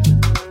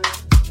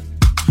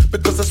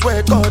 Because I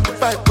swear God, the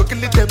fight, we're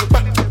killing them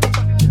back.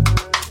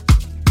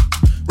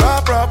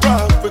 Rob, rob,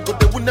 rob, we go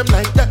to win them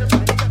like that.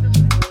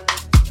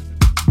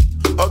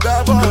 Oh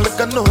God, boy, look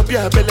at no, be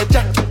a belly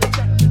jack.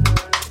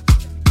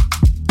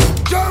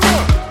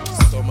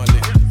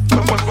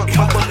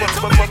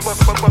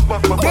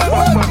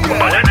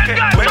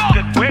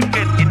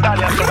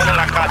 Italia se ve en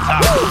la casa.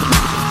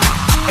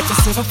 Esto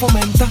se va a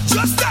fomentar.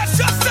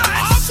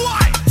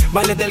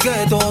 Baile del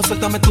gueto,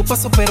 suéltame tu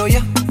paso, pero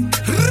ya.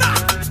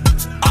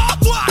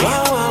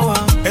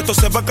 Esto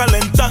se va a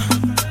calentar.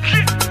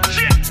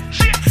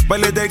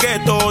 Baile de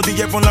gueto,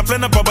 DJ pon la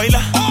plena pa'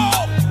 bailar.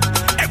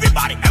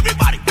 Everybody.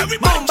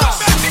 Bomba.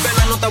 Vive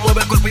la nota,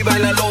 mueve el cuerpo y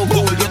baila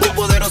loco. Yo estoy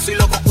poderoso y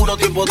loco, puro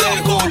tiempo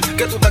de gol.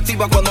 Que tú te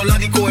activas cuando la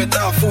disco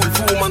está full.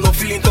 Fumando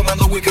feeling,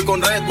 tomando whisky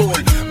con Red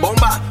Bull.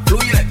 Bomba,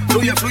 fluye.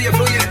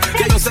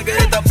 Que yo sé que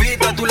esta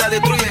pista tú la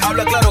destruyes.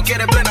 Habla claro,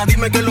 quieres plena,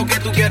 dime qué es lo que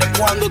tú quieres.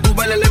 Cuando tú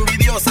bailes la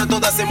envidiosa,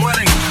 todas se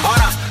mueren.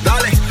 Ahora,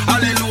 dale,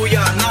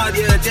 aleluya.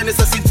 Nadie detiene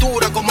esa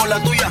cintura como la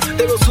tuya.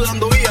 Te veo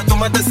sudando vía,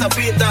 tómate esa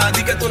pinta.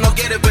 Di que tú no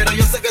quieres, pero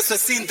yo sé que eso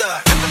es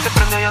cinta. Esto se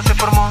prendió, ya se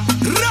formó.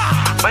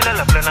 Baila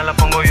la plena, la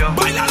pongo yo.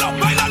 Bailalo.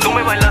 Tú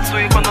me bailas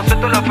sweet cuando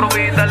suelto la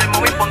probí. Dale,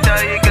 mami, ponte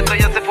ahí, que esto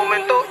ya se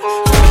fomentó.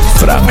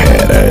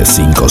 Franger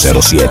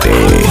 507.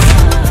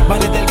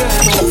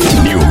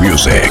 New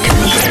Music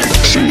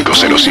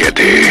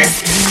 507.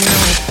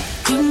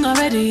 King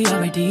already,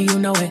 you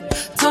know it.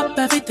 Top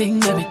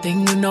everything, you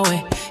know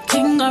it.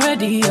 King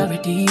already,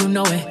 you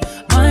know it.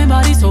 My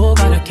body so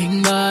got a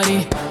king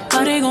body.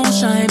 Body gon'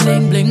 shine,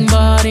 bling, bling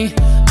body.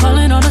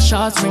 Calling all the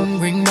shots,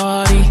 ring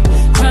body.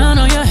 Crown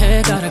on your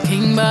head, got a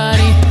king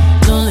body.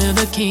 Don't live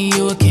the king,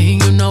 you a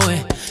king, you know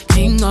it.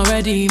 King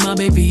already, my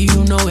baby,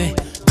 you know it.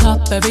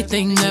 Top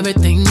everything,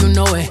 you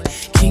know it.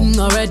 King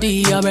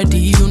already,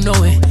 you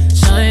know it.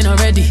 Shine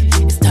already,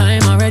 it's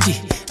time already.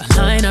 The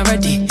line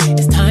already,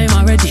 it's time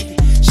already.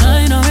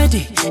 Shine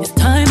already, it's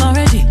time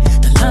already.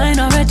 The line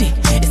already,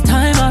 it's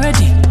time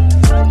already.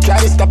 Try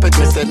to stop it,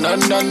 me say no.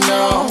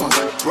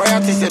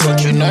 Royalty say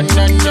don't you no.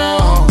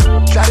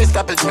 Try to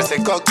stop it, me say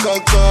go.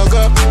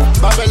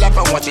 Bubble up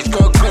and watch it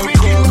go.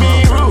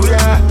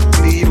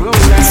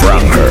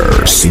 Franger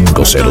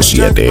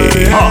 507.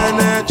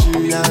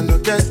 Energy, I no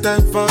get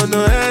time for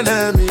no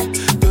enemy.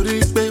 To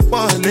reach me,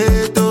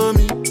 to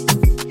me.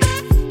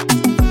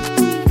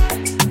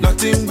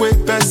 Nothing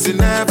with person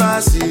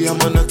never see.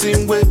 I'm on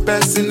nothing with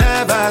person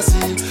never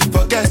see.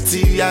 Forget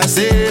it, I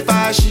say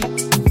fashi.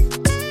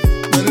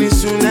 Money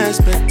soon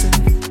expected.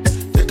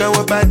 Take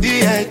our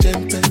body, I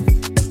jump.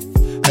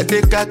 I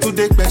take her to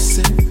the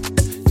person.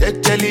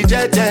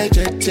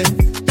 Je.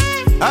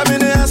 I'm in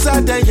the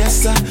answer, then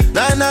yes sir.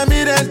 Then I'm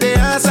in the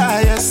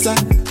answer, yes sir.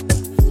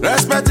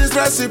 Respect is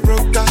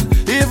reciprocal,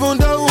 even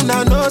though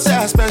una know say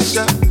I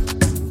special.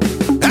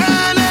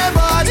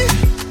 Anybody,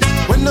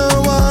 we no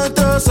want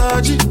to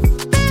search it.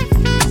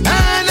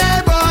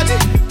 Anybody,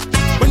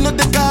 we no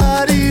the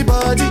carry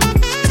body.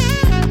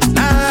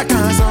 I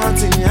can't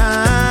something,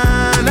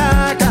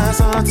 I can't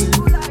something.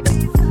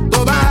 To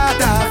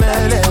bata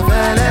fele,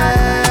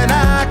 I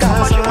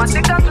can't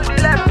something.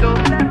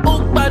 Oh,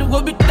 but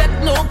we be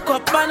techno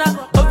copana.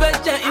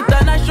 Overture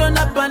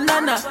international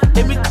banana.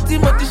 Emi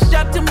Timothy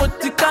Sharp,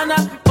 Timothy Kana.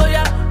 Oh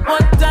yeah,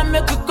 one time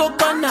make we go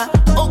banana.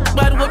 Oh,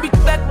 but we be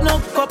techno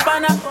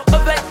copana.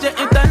 Overture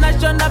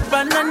international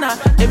banana.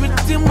 Emi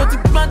Timothy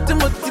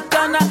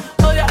Kana.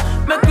 Oh yeah,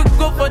 make we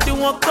go for the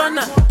one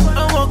corner.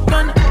 One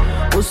corner.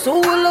 Oh, so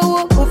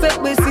low,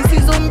 perfect, but sissy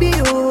zombie.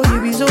 Oh, you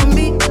be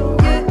zombie.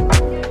 Yeah.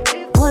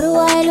 What do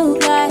I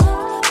look like?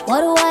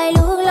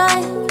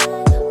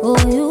 Oh,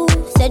 you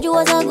said you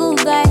was a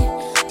good guy,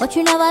 but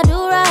you never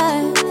do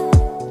right.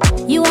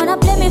 You wanna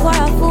play me for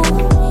a fool.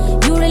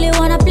 You really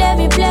wanna play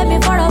me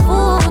for a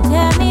fool.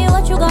 Tell me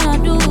what you gonna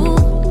do.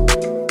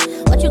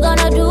 What you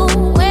gonna do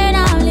when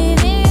I'm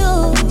leaving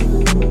you?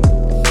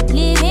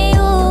 Leaving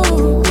you.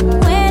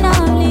 When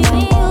I'm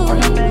leaving you.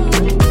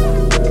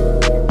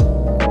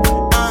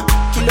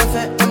 Kilo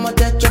fait un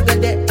motet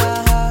chocolat.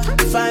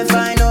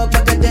 Fine, no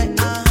paquete.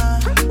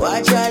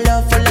 Watch your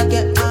love for like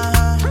it.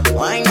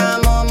 Why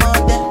not more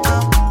motet?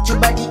 Your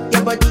body,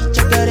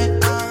 check it.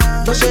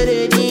 Push it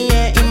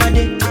in my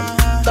day.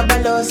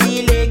 Kabalo si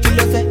le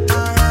kilo fait.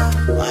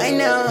 Why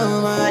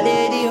now, my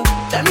lady?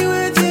 Tell me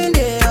what's in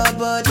your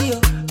body.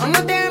 I'm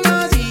not damn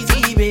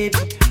easy, baby.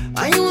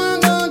 Why you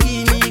want to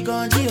give me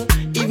control?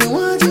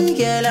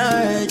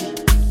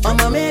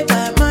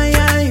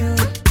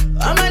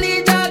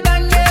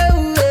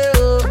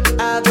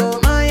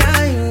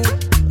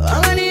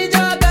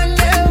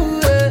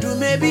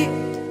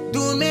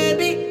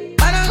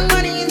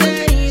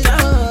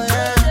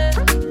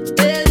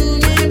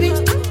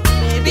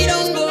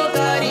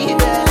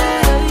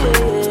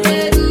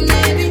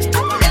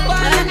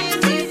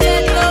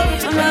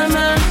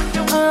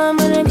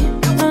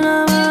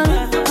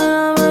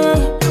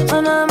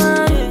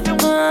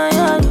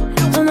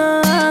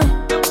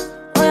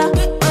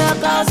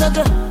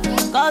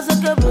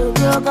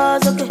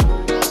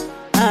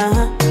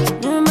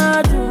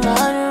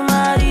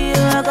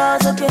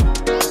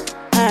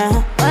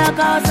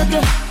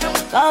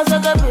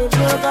 Kawasaki, baby,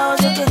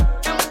 Kawasaki.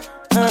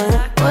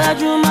 Oya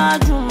Juma,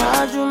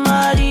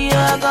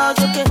 Ria,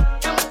 Kawasaki.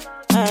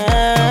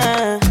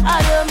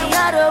 Ado mi,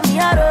 ado.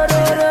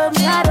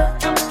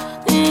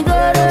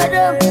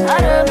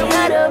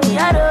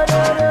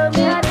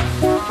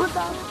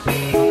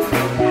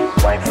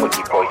 Wine for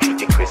the boy, she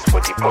the Chris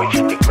for the boy, she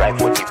the grind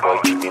for the boy,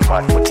 she the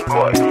mad for the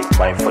boy.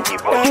 Wine for the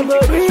boy, she the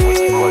Chris for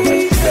the boy,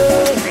 she the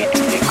beat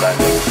to the grind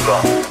for the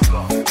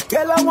boy.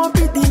 Girl, I want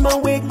be the man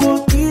we go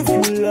give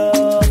you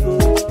love.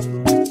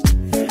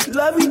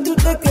 Love you to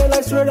take care,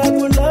 I swear I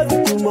will love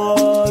you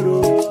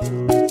tomorrow.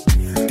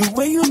 The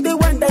way you the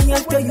one that you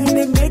tell you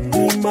they make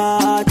me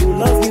mad. To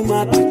love you,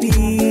 my baby.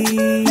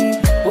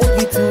 Hold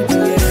me to the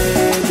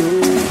end, oh.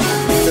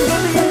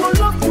 Baby, I go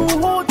love to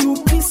hold you,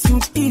 kiss you,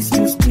 tease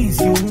you, squeeze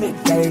you, make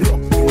I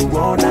rock you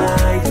all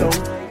night long.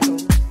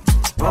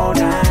 All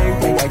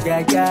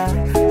night, yeah.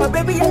 My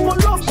baby, I go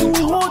love to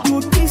hold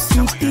you, kiss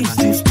you, tease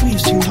you,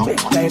 squeeze you,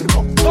 make I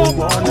rock you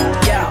all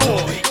night. Yeah.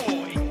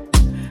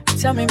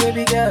 Tell me,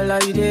 baby girl, how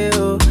you do?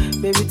 Oh?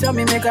 Baby, tell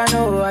me, make I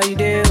know how you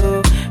do.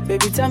 Oh?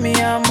 Baby, tell me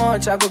how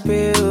much I go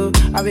pay. Oh?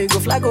 I will go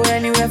fly, go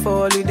anywhere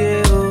for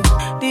holiday. Oh?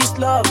 This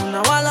love,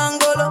 now one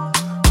Angola.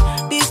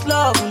 This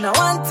love, now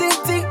one tick,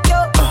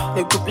 yo.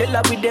 They could play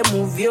like with the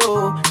movie,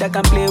 oh. They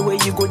can play where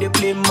you go, they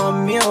play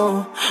mommy,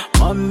 oh.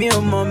 Mommy.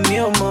 Girl,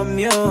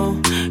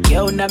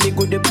 now me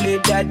go, they play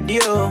daddy,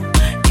 oh.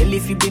 Girl,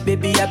 if you be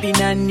baby, I be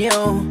nanny,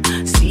 oh.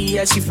 See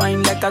how she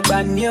fine like a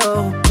granny,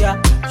 oh.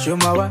 Yeah, show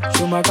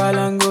my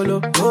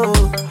kalangolo, oh.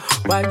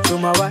 Why, show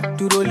my what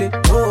to roll it,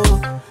 oh.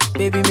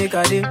 Baby, make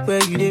a day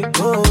where you day,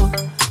 oh.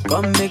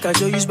 Come make a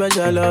show you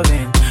special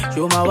loving.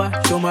 Show my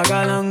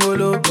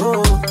kalangolo,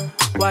 oh.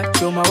 What,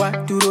 show my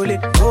what to roll it,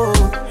 oh.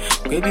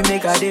 Baby,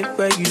 make a day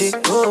where you day,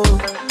 oh.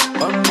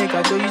 Come make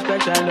a show you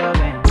special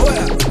loving.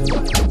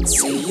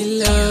 Say you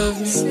love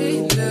me,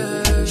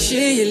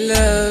 say you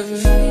love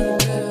me.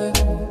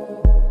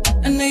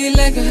 I know you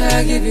like it how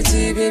I give it to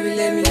you, baby,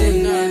 let me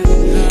know.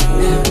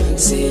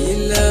 Say you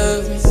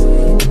love me,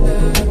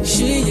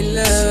 you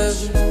love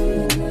me.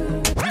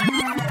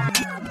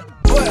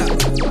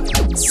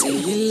 Say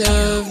you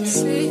love me.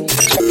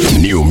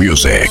 New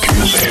Music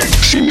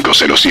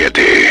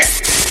 507.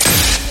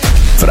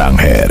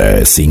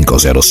 Franger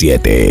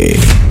 507.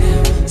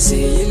 Say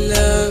you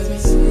love me,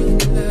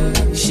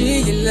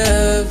 you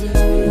love me.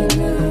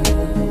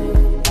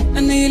 I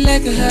know you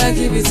like it how I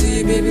give it to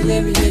you, baby,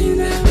 let me hear you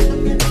now.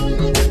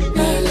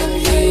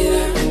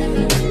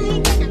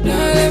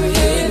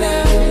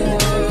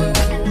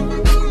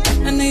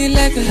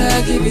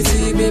 I give it to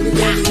you, baby,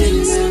 let me hear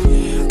you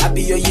now. I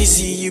be your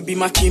Yeezy, you be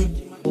my Kim.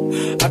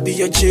 I be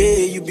your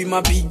J, you be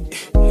my B.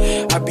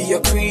 I be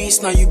your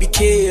Chris, now you be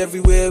K.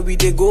 Everywhere we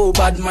dey go,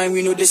 bad mind,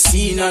 we know the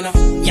scene, Nana.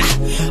 Yeah,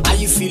 are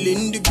you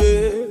feeling the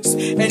best?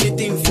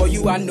 Anything for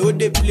you, I know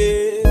they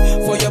play.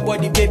 For your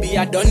body, baby,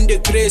 I done the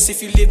grace.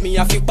 If you leave me,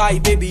 I feel bye,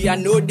 baby, I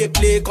know they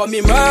play. Call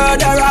me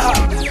murderer,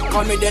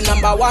 call me the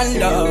 #1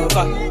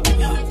 lover.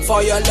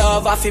 For your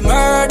love, I feel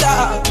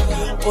murder.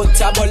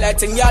 Put a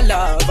bullet in your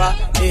lover,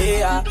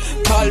 yeah.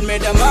 Call me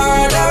the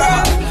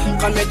murderer,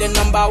 call me the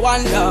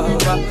 #1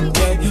 lover,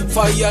 yeah.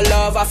 For your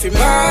love, I feel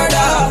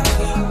murder.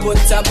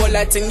 Put a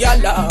bullet in your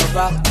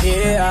lover,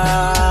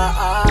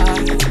 yeah.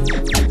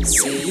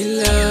 Say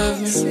you love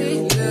me,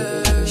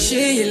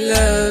 say you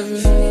love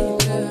me.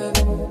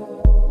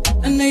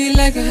 I know you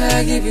like it how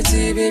I give it to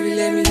you, baby,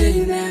 let me hear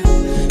you now.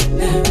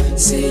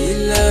 Say you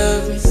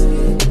love me,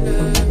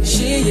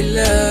 say you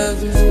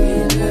love me.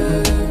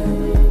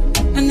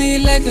 I know you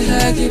like it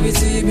how I give it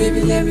to you,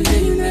 baby, let me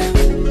hear you now.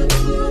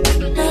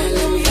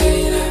 Let me hear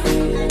you now.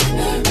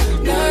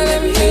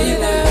 Let me hear you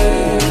now.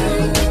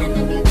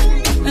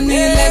 I know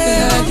you like it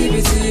how I give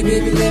it to you,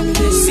 baby, let me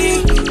hear you now. See,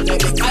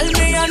 baby, call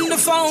me on the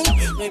phone.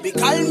 Baby,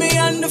 call me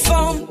on the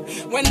phone.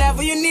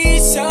 Whenever you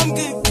need some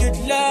good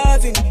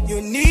loving,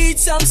 you need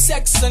some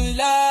sex and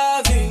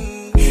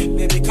loving.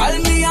 Baby, call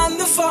me on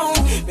the phone.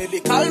 Baby,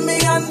 call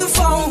me on the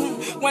phone.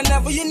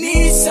 Whenever you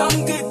need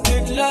some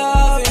good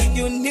loving,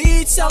 you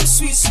need some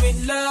sweet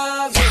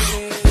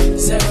loving.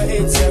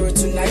 080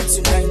 tonight.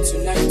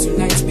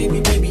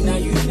 Baby, now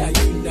you.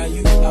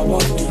 I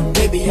want to.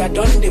 Baby, I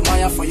done the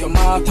Maya for your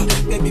mother.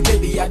 Baby,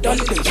 I done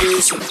the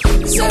case. 080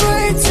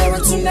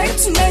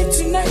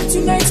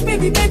 tonight.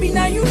 Baby,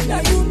 now you.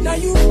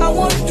 I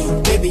want to.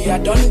 Baby, I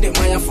done the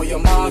Maya for your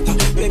mother.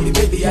 Baby,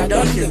 I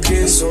done the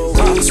case. So,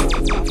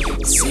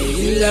 say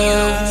you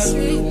love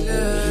me.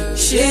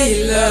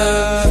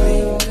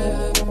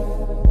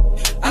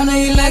 I know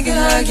you like it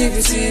how I give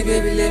it to you,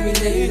 baby, let me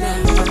hear you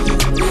now.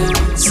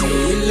 Say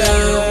you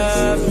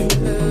love me,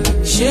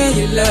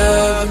 you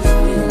love me.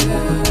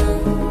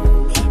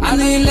 I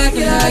know you like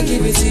it how I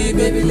give it to you,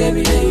 baby, let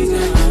me hear you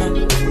now.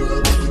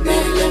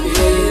 Let me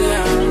hear you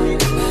now.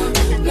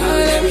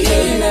 Let me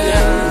hear you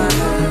now.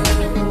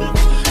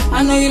 I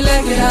know you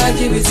like it how I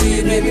give it to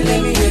you, baby,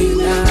 let me hear you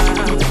now.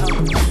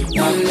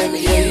 Let me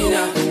hear you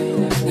now.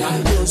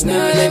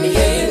 Let me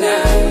hear you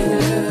now.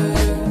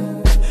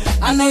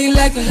 I know you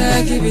like it how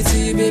I give it to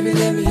you, baby,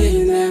 let me hear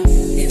you now.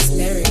 It's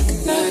lyric.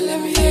 Let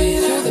me hear you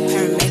now. The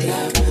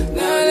paramedic.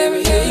 let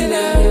me hear you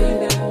now.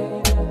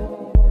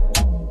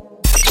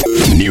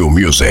 New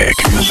Music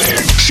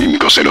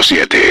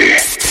 507.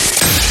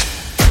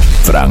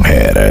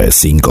 Franger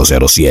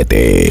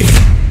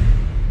 507.